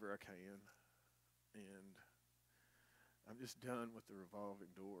whenever I can, and I'm just done with the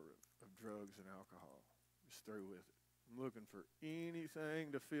revolving door of drugs and alcohol. Just through with it. I'm looking for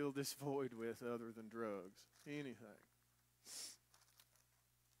anything to fill this void with other than drugs. Anything.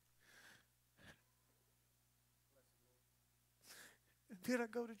 And then I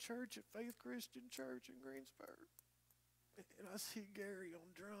go to church at Faith Christian Church in Greensburg. And I see Gary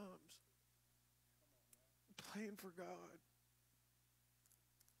on drums, playing for God.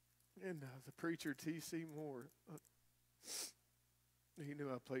 And the preacher, T.C. Moore, he knew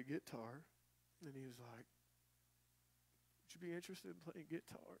I played guitar. And he was like, would you be interested in playing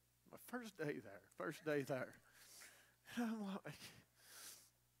guitar? My first day there. And I'm like,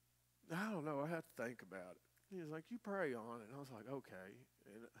 I don't know, I have to think about it. He was like, you pray on it. And I was like, okay.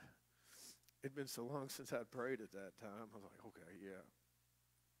 And it'd been so long since I'd prayed at that time. I was like, okay, yeah.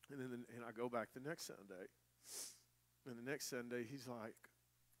 And I go back the next Sunday. And the next Sunday, he's like,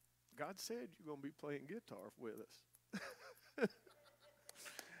 God said you're going to be playing guitar with us.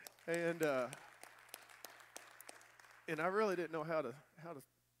 And I really didn't know how to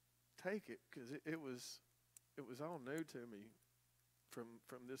take it because it was all new to me from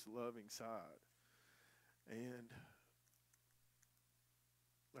this loving side. And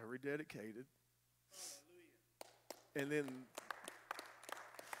I rededicated. Hallelujah. And then,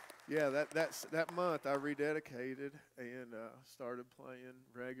 yeah, that month I rededicated and started playing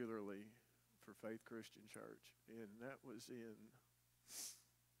regularly for Faith Christian Church. And that was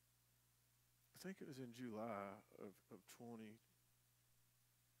I think it was in July of 2020,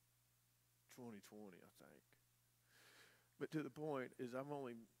 I think. But to the point is I've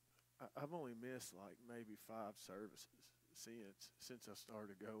only missed like maybe 5 services since I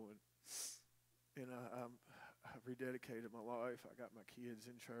started going. And I've rededicated my life. I got my kids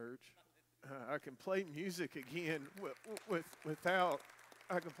in church. I can play music again without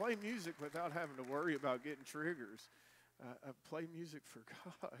having to worry about getting triggers. I play music for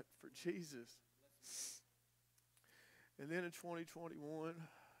God, for Jesus. And then in 2021,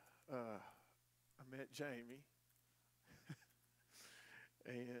 I met Jamie.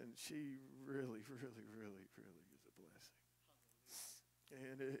 And she really, really, really, really is a blessing.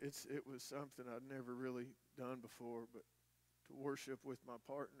 And it was something I'd never really done before, but to worship with my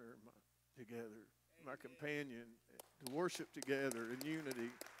partner together, my companion, to worship together in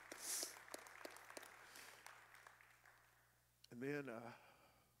unity. And then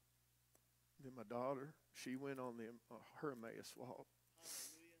my daughter, she went on her Emmaus walk.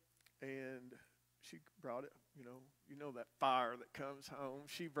 And she brought it, you know that fire that comes home.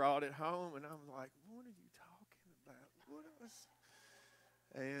 She brought it home, and I'm like, what are you talking about? What was?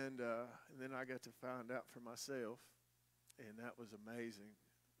 And then I got to find out for myself, and that was amazing.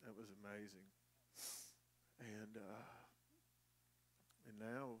 That was amazing. And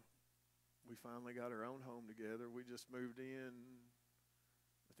now we finally got our own home together. We just moved in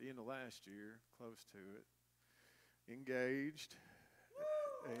at the end of last year, close to it. Engaged.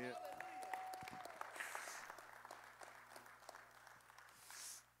 And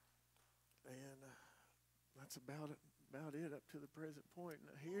that's about it up to the present point.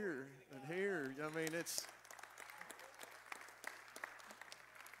 And here, I mean, it's.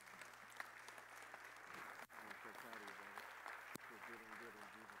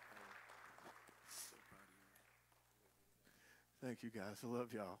 Thank you, guys. I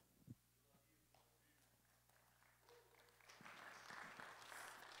love y'all.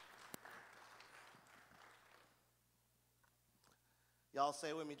 Y'all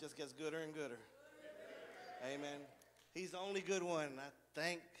say with me, just gets gooder and gooder. Amen. He's the only good one. I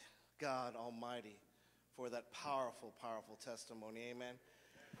thank God Almighty for that powerful, powerful testimony. Amen.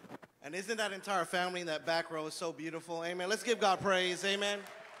 And isn't that entire family in that back row so beautiful? Amen. Let's give God praise. Amen.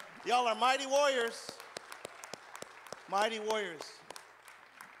 Y'all are mighty warriors. Mighty warriors.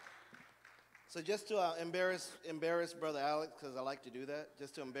 So just to embarrass Brother Alex, because I like to do that,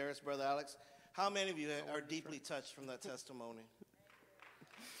 just to embarrass Brother Alex, how many of you are deeply touched from that testimony?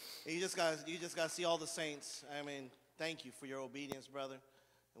 You just got to see all the saints. I mean, thank you for your obedience, brother.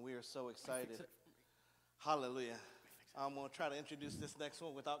 And we are so excited. Hallelujah. I'm going to try to introduce this next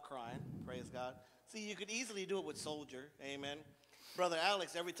one without crying. Praise God. See, you could easily do it with Soldier. Amen. Brother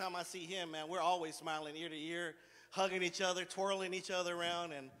Alex, every time I see him, man, we're always smiling ear to ear, hugging each other, twirling each other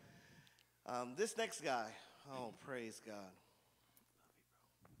around. And this next guy, oh, praise God.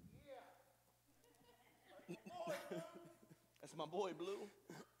 That's my boy, Blue.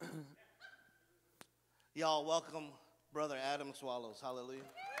 Y'all welcome Brother Adam Swallows. Hallelujah.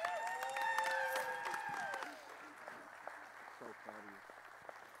 So proud of you.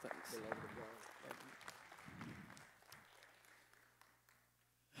 Thanks. Beloved of God.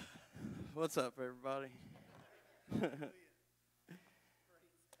 What's up, everybody?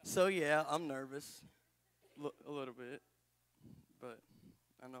 So, yeah, I'm nervous a little bit, but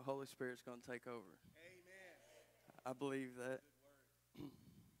I know Holy Spirit's going to take over. Amen. I believe that.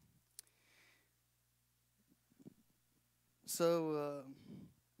 So,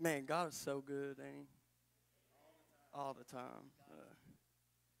 man, God is so good, ain't he? All the time.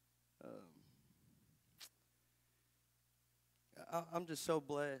 I'm just so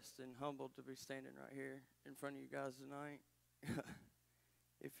blessed and humbled to be standing right here in front of you guys tonight.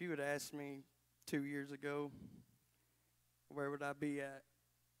 If you had asked me 2 years ago, where would I be at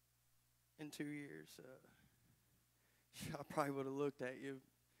in 2 years? I probably would have looked at you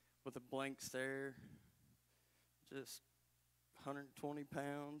with a blank stare, just 120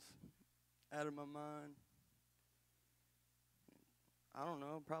 pounds, out of my mind. I don't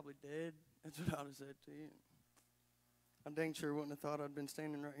know, probably dead. That's what I would have said to you. I dang sure wouldn't have thought I'd been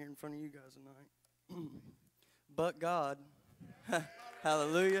standing right here in front of you guys tonight. But God,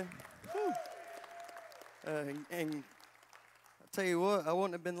 hallelujah. And I'll tell you what, I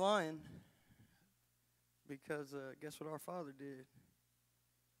wouldn't have been lying, because guess what our Father did?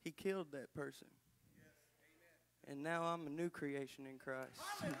 He killed that person. And now I'm a new creation in Christ.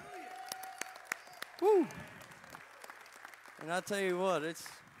 Woo! And I tell you what,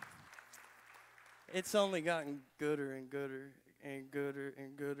 it's only gotten gooder and gooder and gooder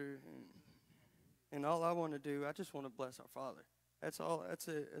and gooder. And all I want to do, I just want to bless our Father. That's all. That's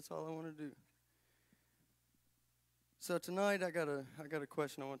it. That's all I want to do. So tonight I got a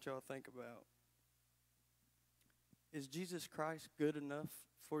question I want y'all to think about. Is Jesus Christ good enough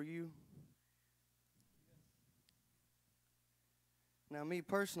for you? Now, me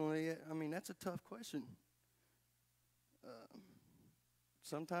personally, I mean, that's a tough question.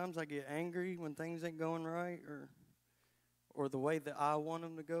 Sometimes I get angry when things ain't going right, or the way that I want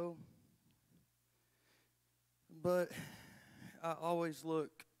them to go. But I always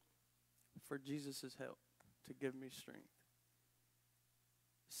look for Jesus' help to give me strength.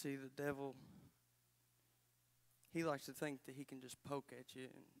 See, the devil, he likes to think that he can just poke at you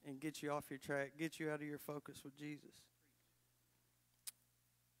and get you off your track, get you out of your focus with Jesus.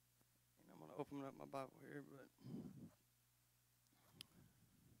 to open up my Bible here,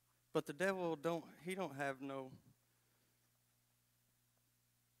 but the devil don't have no.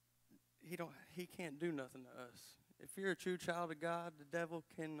 He can't do nothing to us. If you're a true child of God, the devil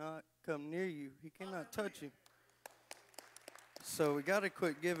cannot come near you. He cannot touch you. So we got to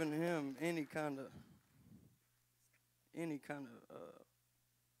quit giving him any kind of anything.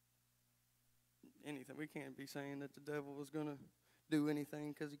 We can't be saying that the devil is going to do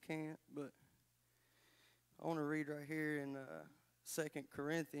anything because he can't. But I want to read right here in 2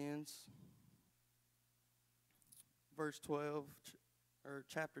 Corinthians, verse 12, or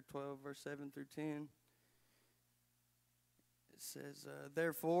chapter 12, verse 7 through 10. It says,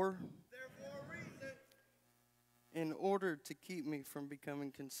 Therefore, in order to keep me from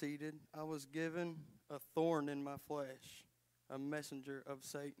becoming conceited, I was given a thorn in my flesh, a messenger of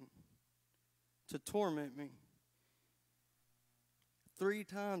Satan, to torment me. 3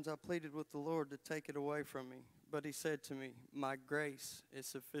 times I pleaded with the Lord to take it away from me, but he said to me, My grace is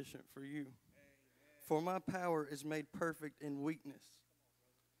sufficient for you, for my power is made perfect in weakness.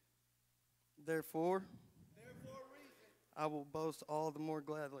 Therefore, I will boast all the more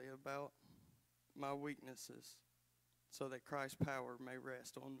gladly about my weaknesses, so that Christ's power may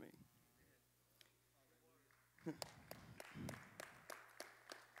rest on me.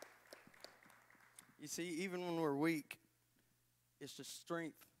 You see, even when we're weak, it's the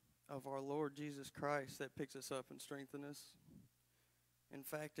strength of our Lord Jesus Christ that picks us up and strengthens us. In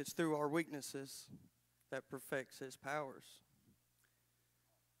fact, it's through our weaknesses that perfects his powers.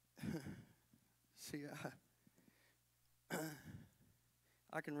 See,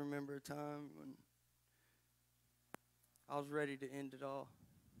 I can remember a time when I was ready to end it all.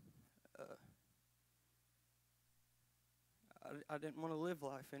 I didn't want to live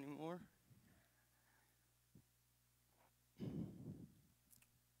life anymore.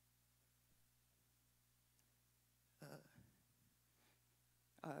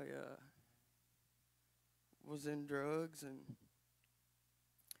 I was in drugs, and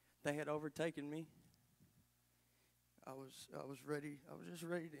they had overtaken me. I was ready. I was just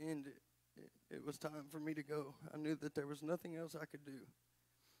ready to end it. It was time for me to go. I knew that there was nothing else I could do,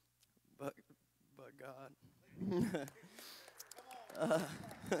 but God.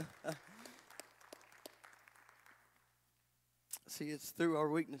 See, it's through our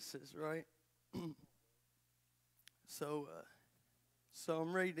weaknesses, right? So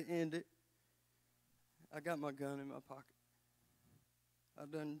I'm ready to end it. I got my gun in my pocket. I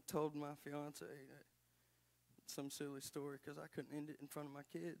done told my fiance some silly story because I couldn't end it in front of my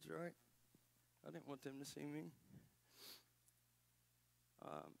kids, right? I didn't want them to see me.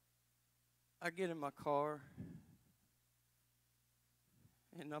 I get in my car,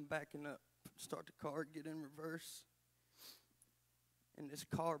 and I'm backing up, start the car, get in reverse, and this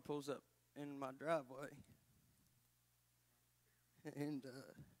car pulls up in my driveway. And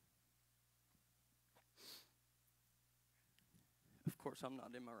of course, I'm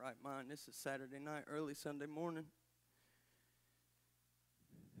not in my right mind. This is Saturday night, early Sunday morning.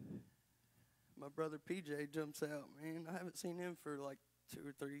 My brother PJ jumps out, man. I haven't seen him for like 2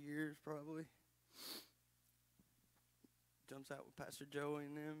 or 3 years, probably. Jumps out with Pastor Joey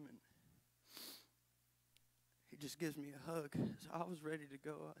and them, and he just gives me a hug. So I was ready to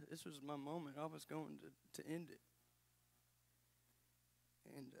go. This was my moment. I was going to end it.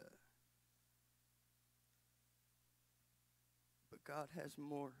 And but God has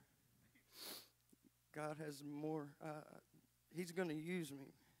more. God has more. He's going to use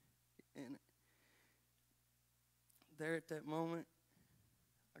me. And there at that moment,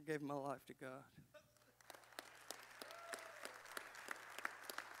 I gave my life to God.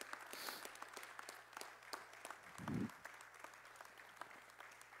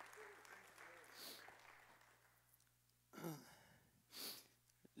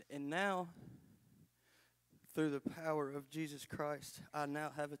 And now, through the power of Jesus Christ, I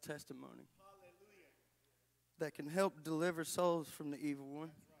now have a testimony that can help deliver souls from the evil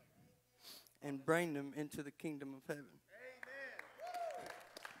one and bring them into the kingdom of heaven.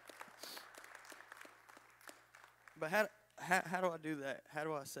 But how do I do that? How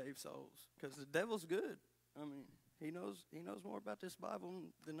do I save souls? Because the devil's good. I mean, he knows more about this Bible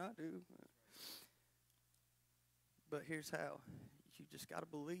than I do. But here's how. You just got to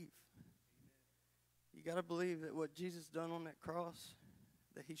believe. You got to believe that what Jesus done on that cross,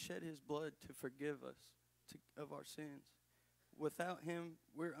 that he shed his blood to forgive us of our sins. Without him,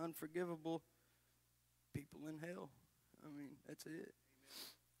 we're unforgivable people in hell. I mean, that's it. Amen.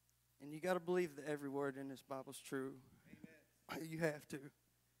 And you got to believe that every word in this Bible is true. Amen. You have to.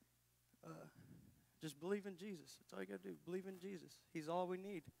 Just believe in Jesus. That's all you got to do. Believe in Jesus. He's all we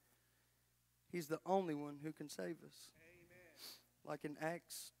need. He's the only one who can save us. Amen. Like in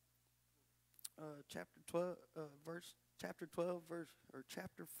Acts chapter 4, verse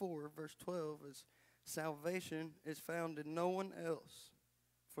 12 is, salvation is found in no one else,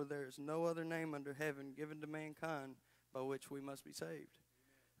 for there is no other name under heaven given to mankind by which we must be saved.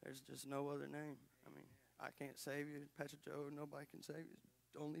 There's just no other name. I mean, I can't save you, Pastor Joe, nobody can save you,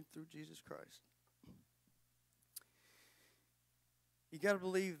 only through Jesus Christ. You got to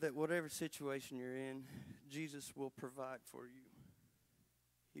believe that whatever situation you're in, Jesus will provide for you.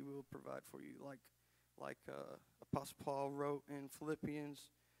 He will provide for you, like Apostle Paul wrote in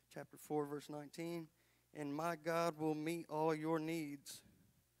Philippians chapter 4, verse 19, and my God will meet all your needs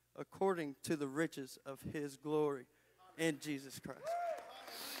according to the riches of his glory in Jesus Christ.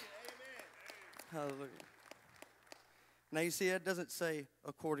 Hallelujah. Now you see, that doesn't say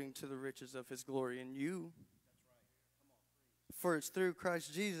according to the riches of his glory in you. For it's through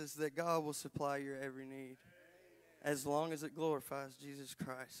Christ Jesus that God will supply your every need, as long as it glorifies Jesus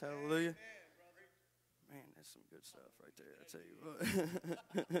Christ. Hallelujah. Man, that's some good stuff right there, I tell you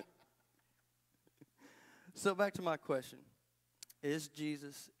what. So back to my question. Is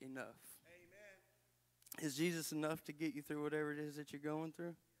Jesus enough? Amen. Is Jesus enough to get you through whatever it is that you're going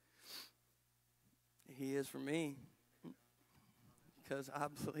through? He is for me. Because I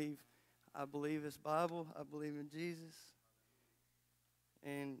believe his Bible. I believe in Jesus.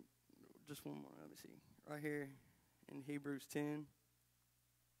 And just one more, let me see. Right here in Hebrews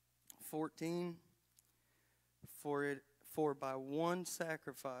 10:14. For by one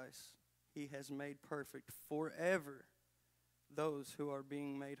sacrifice he has made perfect forever those who are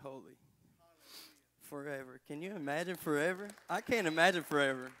being made holy. Forever. Can you imagine forever? I can't imagine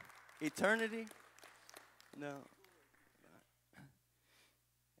forever. Eternity? No.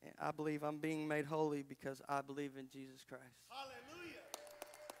 And I believe I'm being made holy because I believe in Jesus Christ. Hallelujah.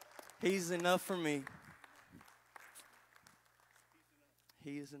 He's enough for me.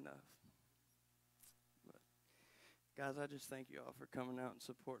 He is enough. But guys, I just thank you all for coming out and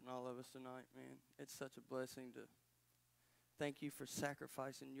supporting all of us tonight, man. It's such a blessing to thank you for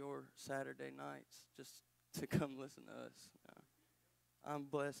sacrificing your Saturday nights just to come listen to us. I'm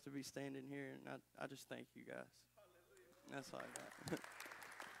blessed to be standing here, and I just thank you guys. That's all I got.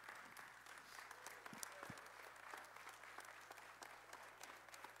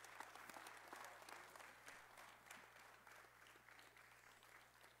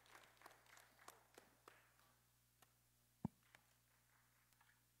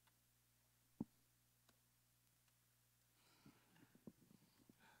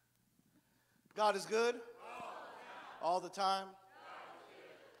 God is good all the time.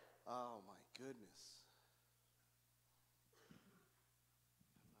 Oh, my goodness.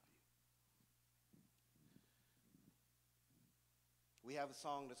 We have a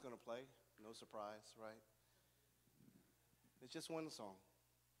song that's going to play. No surprise, right? It's just one song.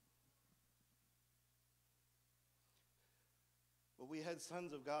 But we had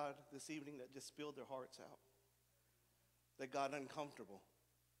sons of God this evening that just spilled their hearts out, that got uncomfortable.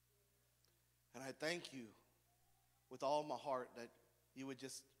 And I thank you with all my heart that you would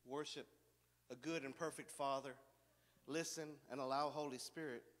just worship a good and perfect Father, listen, and allow Holy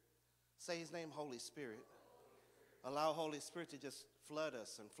Spirit, say his name, Holy Spirit. Allow Holy Spirit to just flood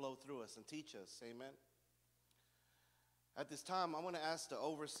us and flow through us and teach us. Amen. At this time, I want to ask the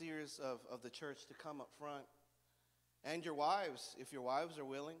overseers of the church to come up front. And your wives, if your wives are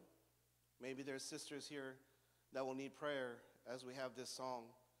willing. Maybe there's sisters here that will need prayer as we have this song.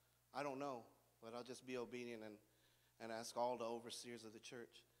 I don't know, but I'll just be obedient and ask all the overseers of the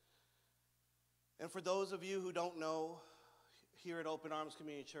church. And for those of you who don't know, here at Open Arms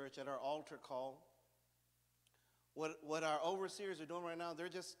Community Church, at our altar call, what our overseers are doing right now, they're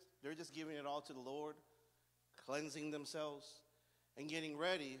just giving it all to the Lord, cleansing themselves, and getting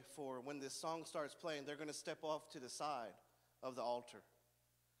ready for when this song starts playing. They're going to step off to the side of the altar.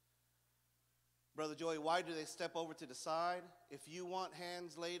 Brother Joey, why do they step over to the side? If you want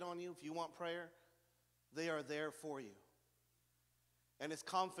hands laid on you, if you want prayer, they are there for you. And it's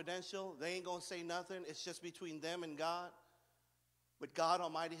confidential. They ain't going to say nothing. It's just between them and God. But God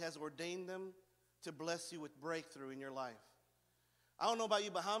Almighty has ordained them to bless you with breakthrough in your life. I don't know about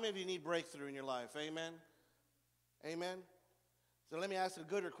you, but how many of you need breakthrough in your life? Amen? Amen? So let me ask a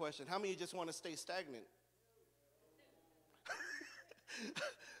gooder question. How many of you just want to stay stagnant?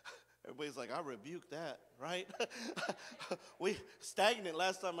 Everybody's like, I rebuke that, right? Stagnant,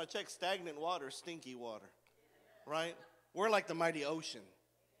 last time I checked, stagnant water, stinky water, right? We're like the mighty ocean.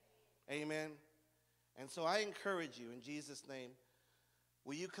 Amen? And so I encourage you in Jesus' name,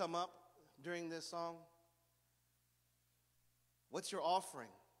 will you come up during this song? What's your offering?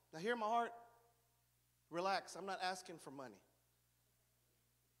 Now hear my heart. Relax. I'm not asking for money.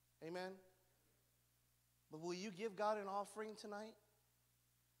 Amen? But will you give God an offering tonight?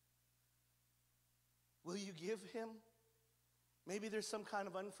 Will you give him? Maybe there's some kind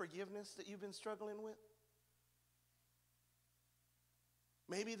of unforgiveness that you've been struggling with.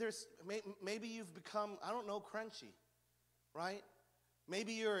 Maybe you've become, I don't know, crunchy, right?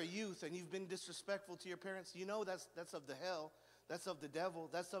 Maybe you're a youth and you've been disrespectful to your parents. You know that's of the hell. That's of the devil.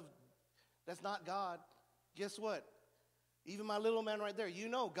 That's not God. Guess what? Even my little man right there, you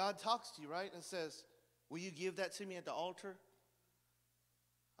know God talks to you, right? And says, will you give that to me at the altar?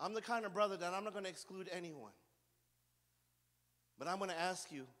 I'm the kind of brother that I'm not going to exclude anyone. But I'm going to ask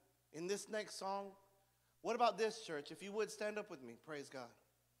you, in this next song, what about this, church? If you would stand up with me, praise God.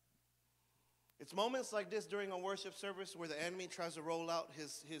 It's moments like this during a worship service where the enemy tries to roll out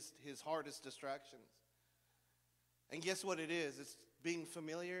his hardest distractions. And guess what it is? It's being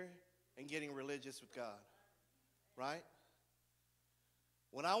familiar and getting religious with God, right?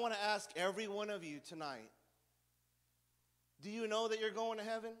 What I want to ask every one of you tonight, do you know that you're going to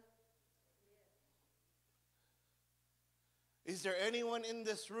heaven? Is there anyone in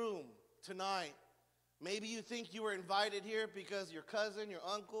this room tonight? Maybe you think you were invited here because your cousin, your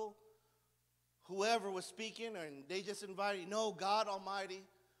uncle, whoever was speaking, and they just invited you. No, God Almighty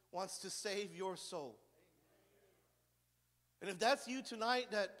wants to save your soul. And if that's you tonight,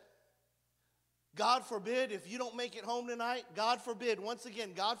 that God forbid, if you don't make it home tonight, God forbid, once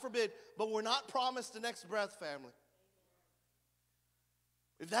again, God forbid, but we're not promised the next breath, family.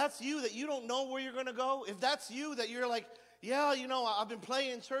 If that's you, that you don't know where you're going to go, if that's you, that you're like, yeah, you know, I've been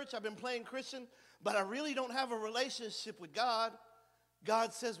playing church, I've been playing Christian, but I really don't have a relationship with God,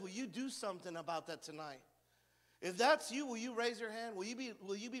 God says, will you do something about that tonight? If that's you, will you raise your hand? Will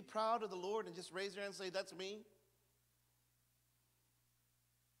you be proud of the Lord and just raise your hand and say, that's me?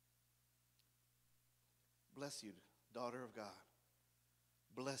 Bless you, daughter of God.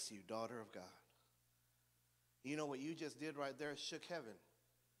 Bless you, daughter of God. You know what you just did right there shook heaven.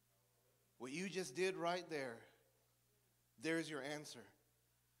 What you just did right there, there's your answer.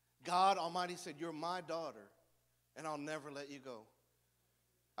 God Almighty said, you're my daughter, and I'll never let you go.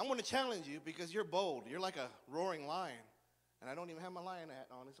 I'm going to challenge you because you're bold. You're like a roaring lion. And I don't even have my lion hat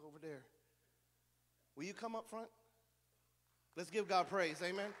on. It's over there. Will you come up front? Let's give God praise.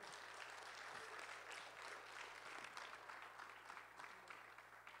 Amen.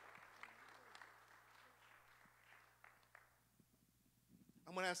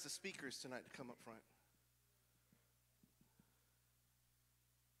 I'm going to ask the speakers tonight to come up front.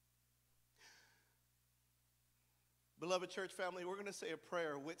 Beloved church family, we're going to say a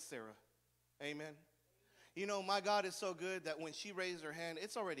prayer with Sarah. Amen. You know, my God is so good that when she raised her hand,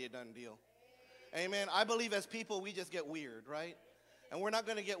 it's already a done deal. Amen. I believe as people, we just get weird, right? And we're not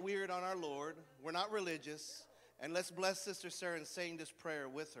going to get weird on our Lord. We're not religious. And let's bless Sister Sarah in saying this prayer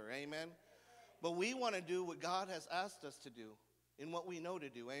with her. Amen. But we want to do what God has asked us to do in what we know to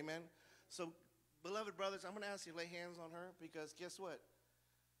do. Amen. So, beloved brothers, I'm going to ask you to lay hands on her because guess what?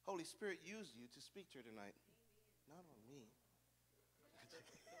 Holy Spirit used you to speak to her tonight. Not on me.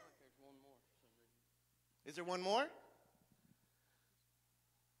 Is there one more?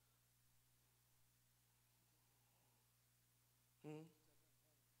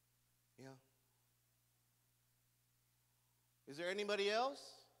 Yeah. Is there anybody else?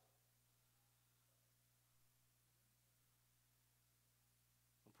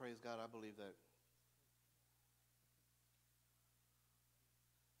 Praise God, I believe that.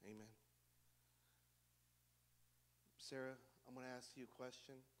 Amen. Sarah, I'm going to ask you a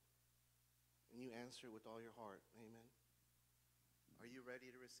question, and you answer it with all your heart. Amen. Are you ready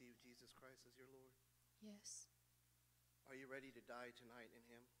to receive Jesus Christ as your Lord? Yes. Are you ready to die tonight in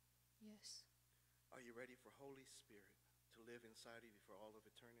him? Yes. Are you ready for Holy Spirit to live inside of you for all of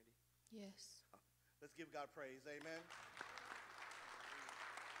eternity? Yes. Let's give God praise. Amen.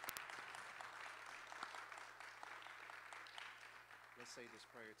 Let's say this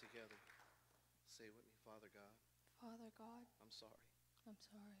prayer together. Say with me, Father God. Father God, I'm sorry. I'm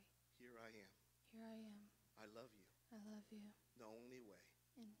sorry. Here I am. Here I am. I love you. I love you. The only way.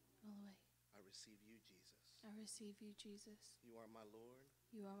 In all way. I receive you, Jesus. I receive you, Jesus. You are my Lord.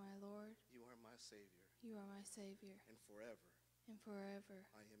 You are my Lord. You are my Savior. You are my Savior. And forever. And forever.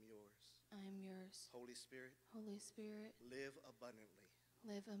 I am yours. I am yours. Holy Spirit. Holy Spirit. Live abundantly.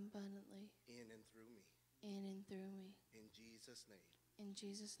 Live abundantly. In and through me. In and through me. In Jesus' name. In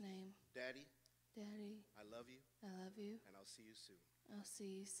Jesus' name. Daddy. Daddy. I love you. I love you. And I'll see you soon. I'll see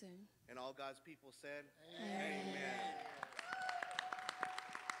you soon. And all God's people said, Amen. Amen.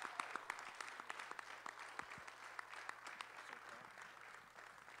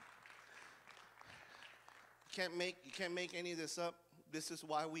 You can't make any of this up. This is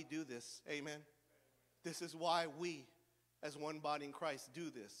why we do this. Amen. This is why we, as one body in Christ, do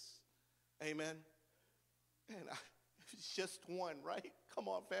this. Amen. And it's just one, right? Come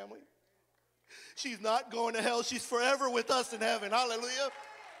on, family. She's not going to hell. She's forever with us in heaven. Hallelujah.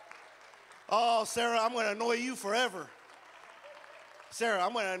 Oh, Sarah, I'm going to annoy you forever. Sarah,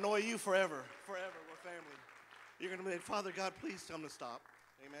 I'm going to annoy you forever. Forever, we're family. You're going to be like, Father God, please tell them to stop.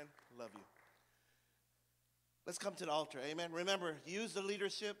 Amen. Love you. Let's come to the altar. Amen. Remember, use the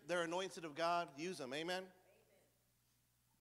leadership. They're anointed of God. Use them. Amen.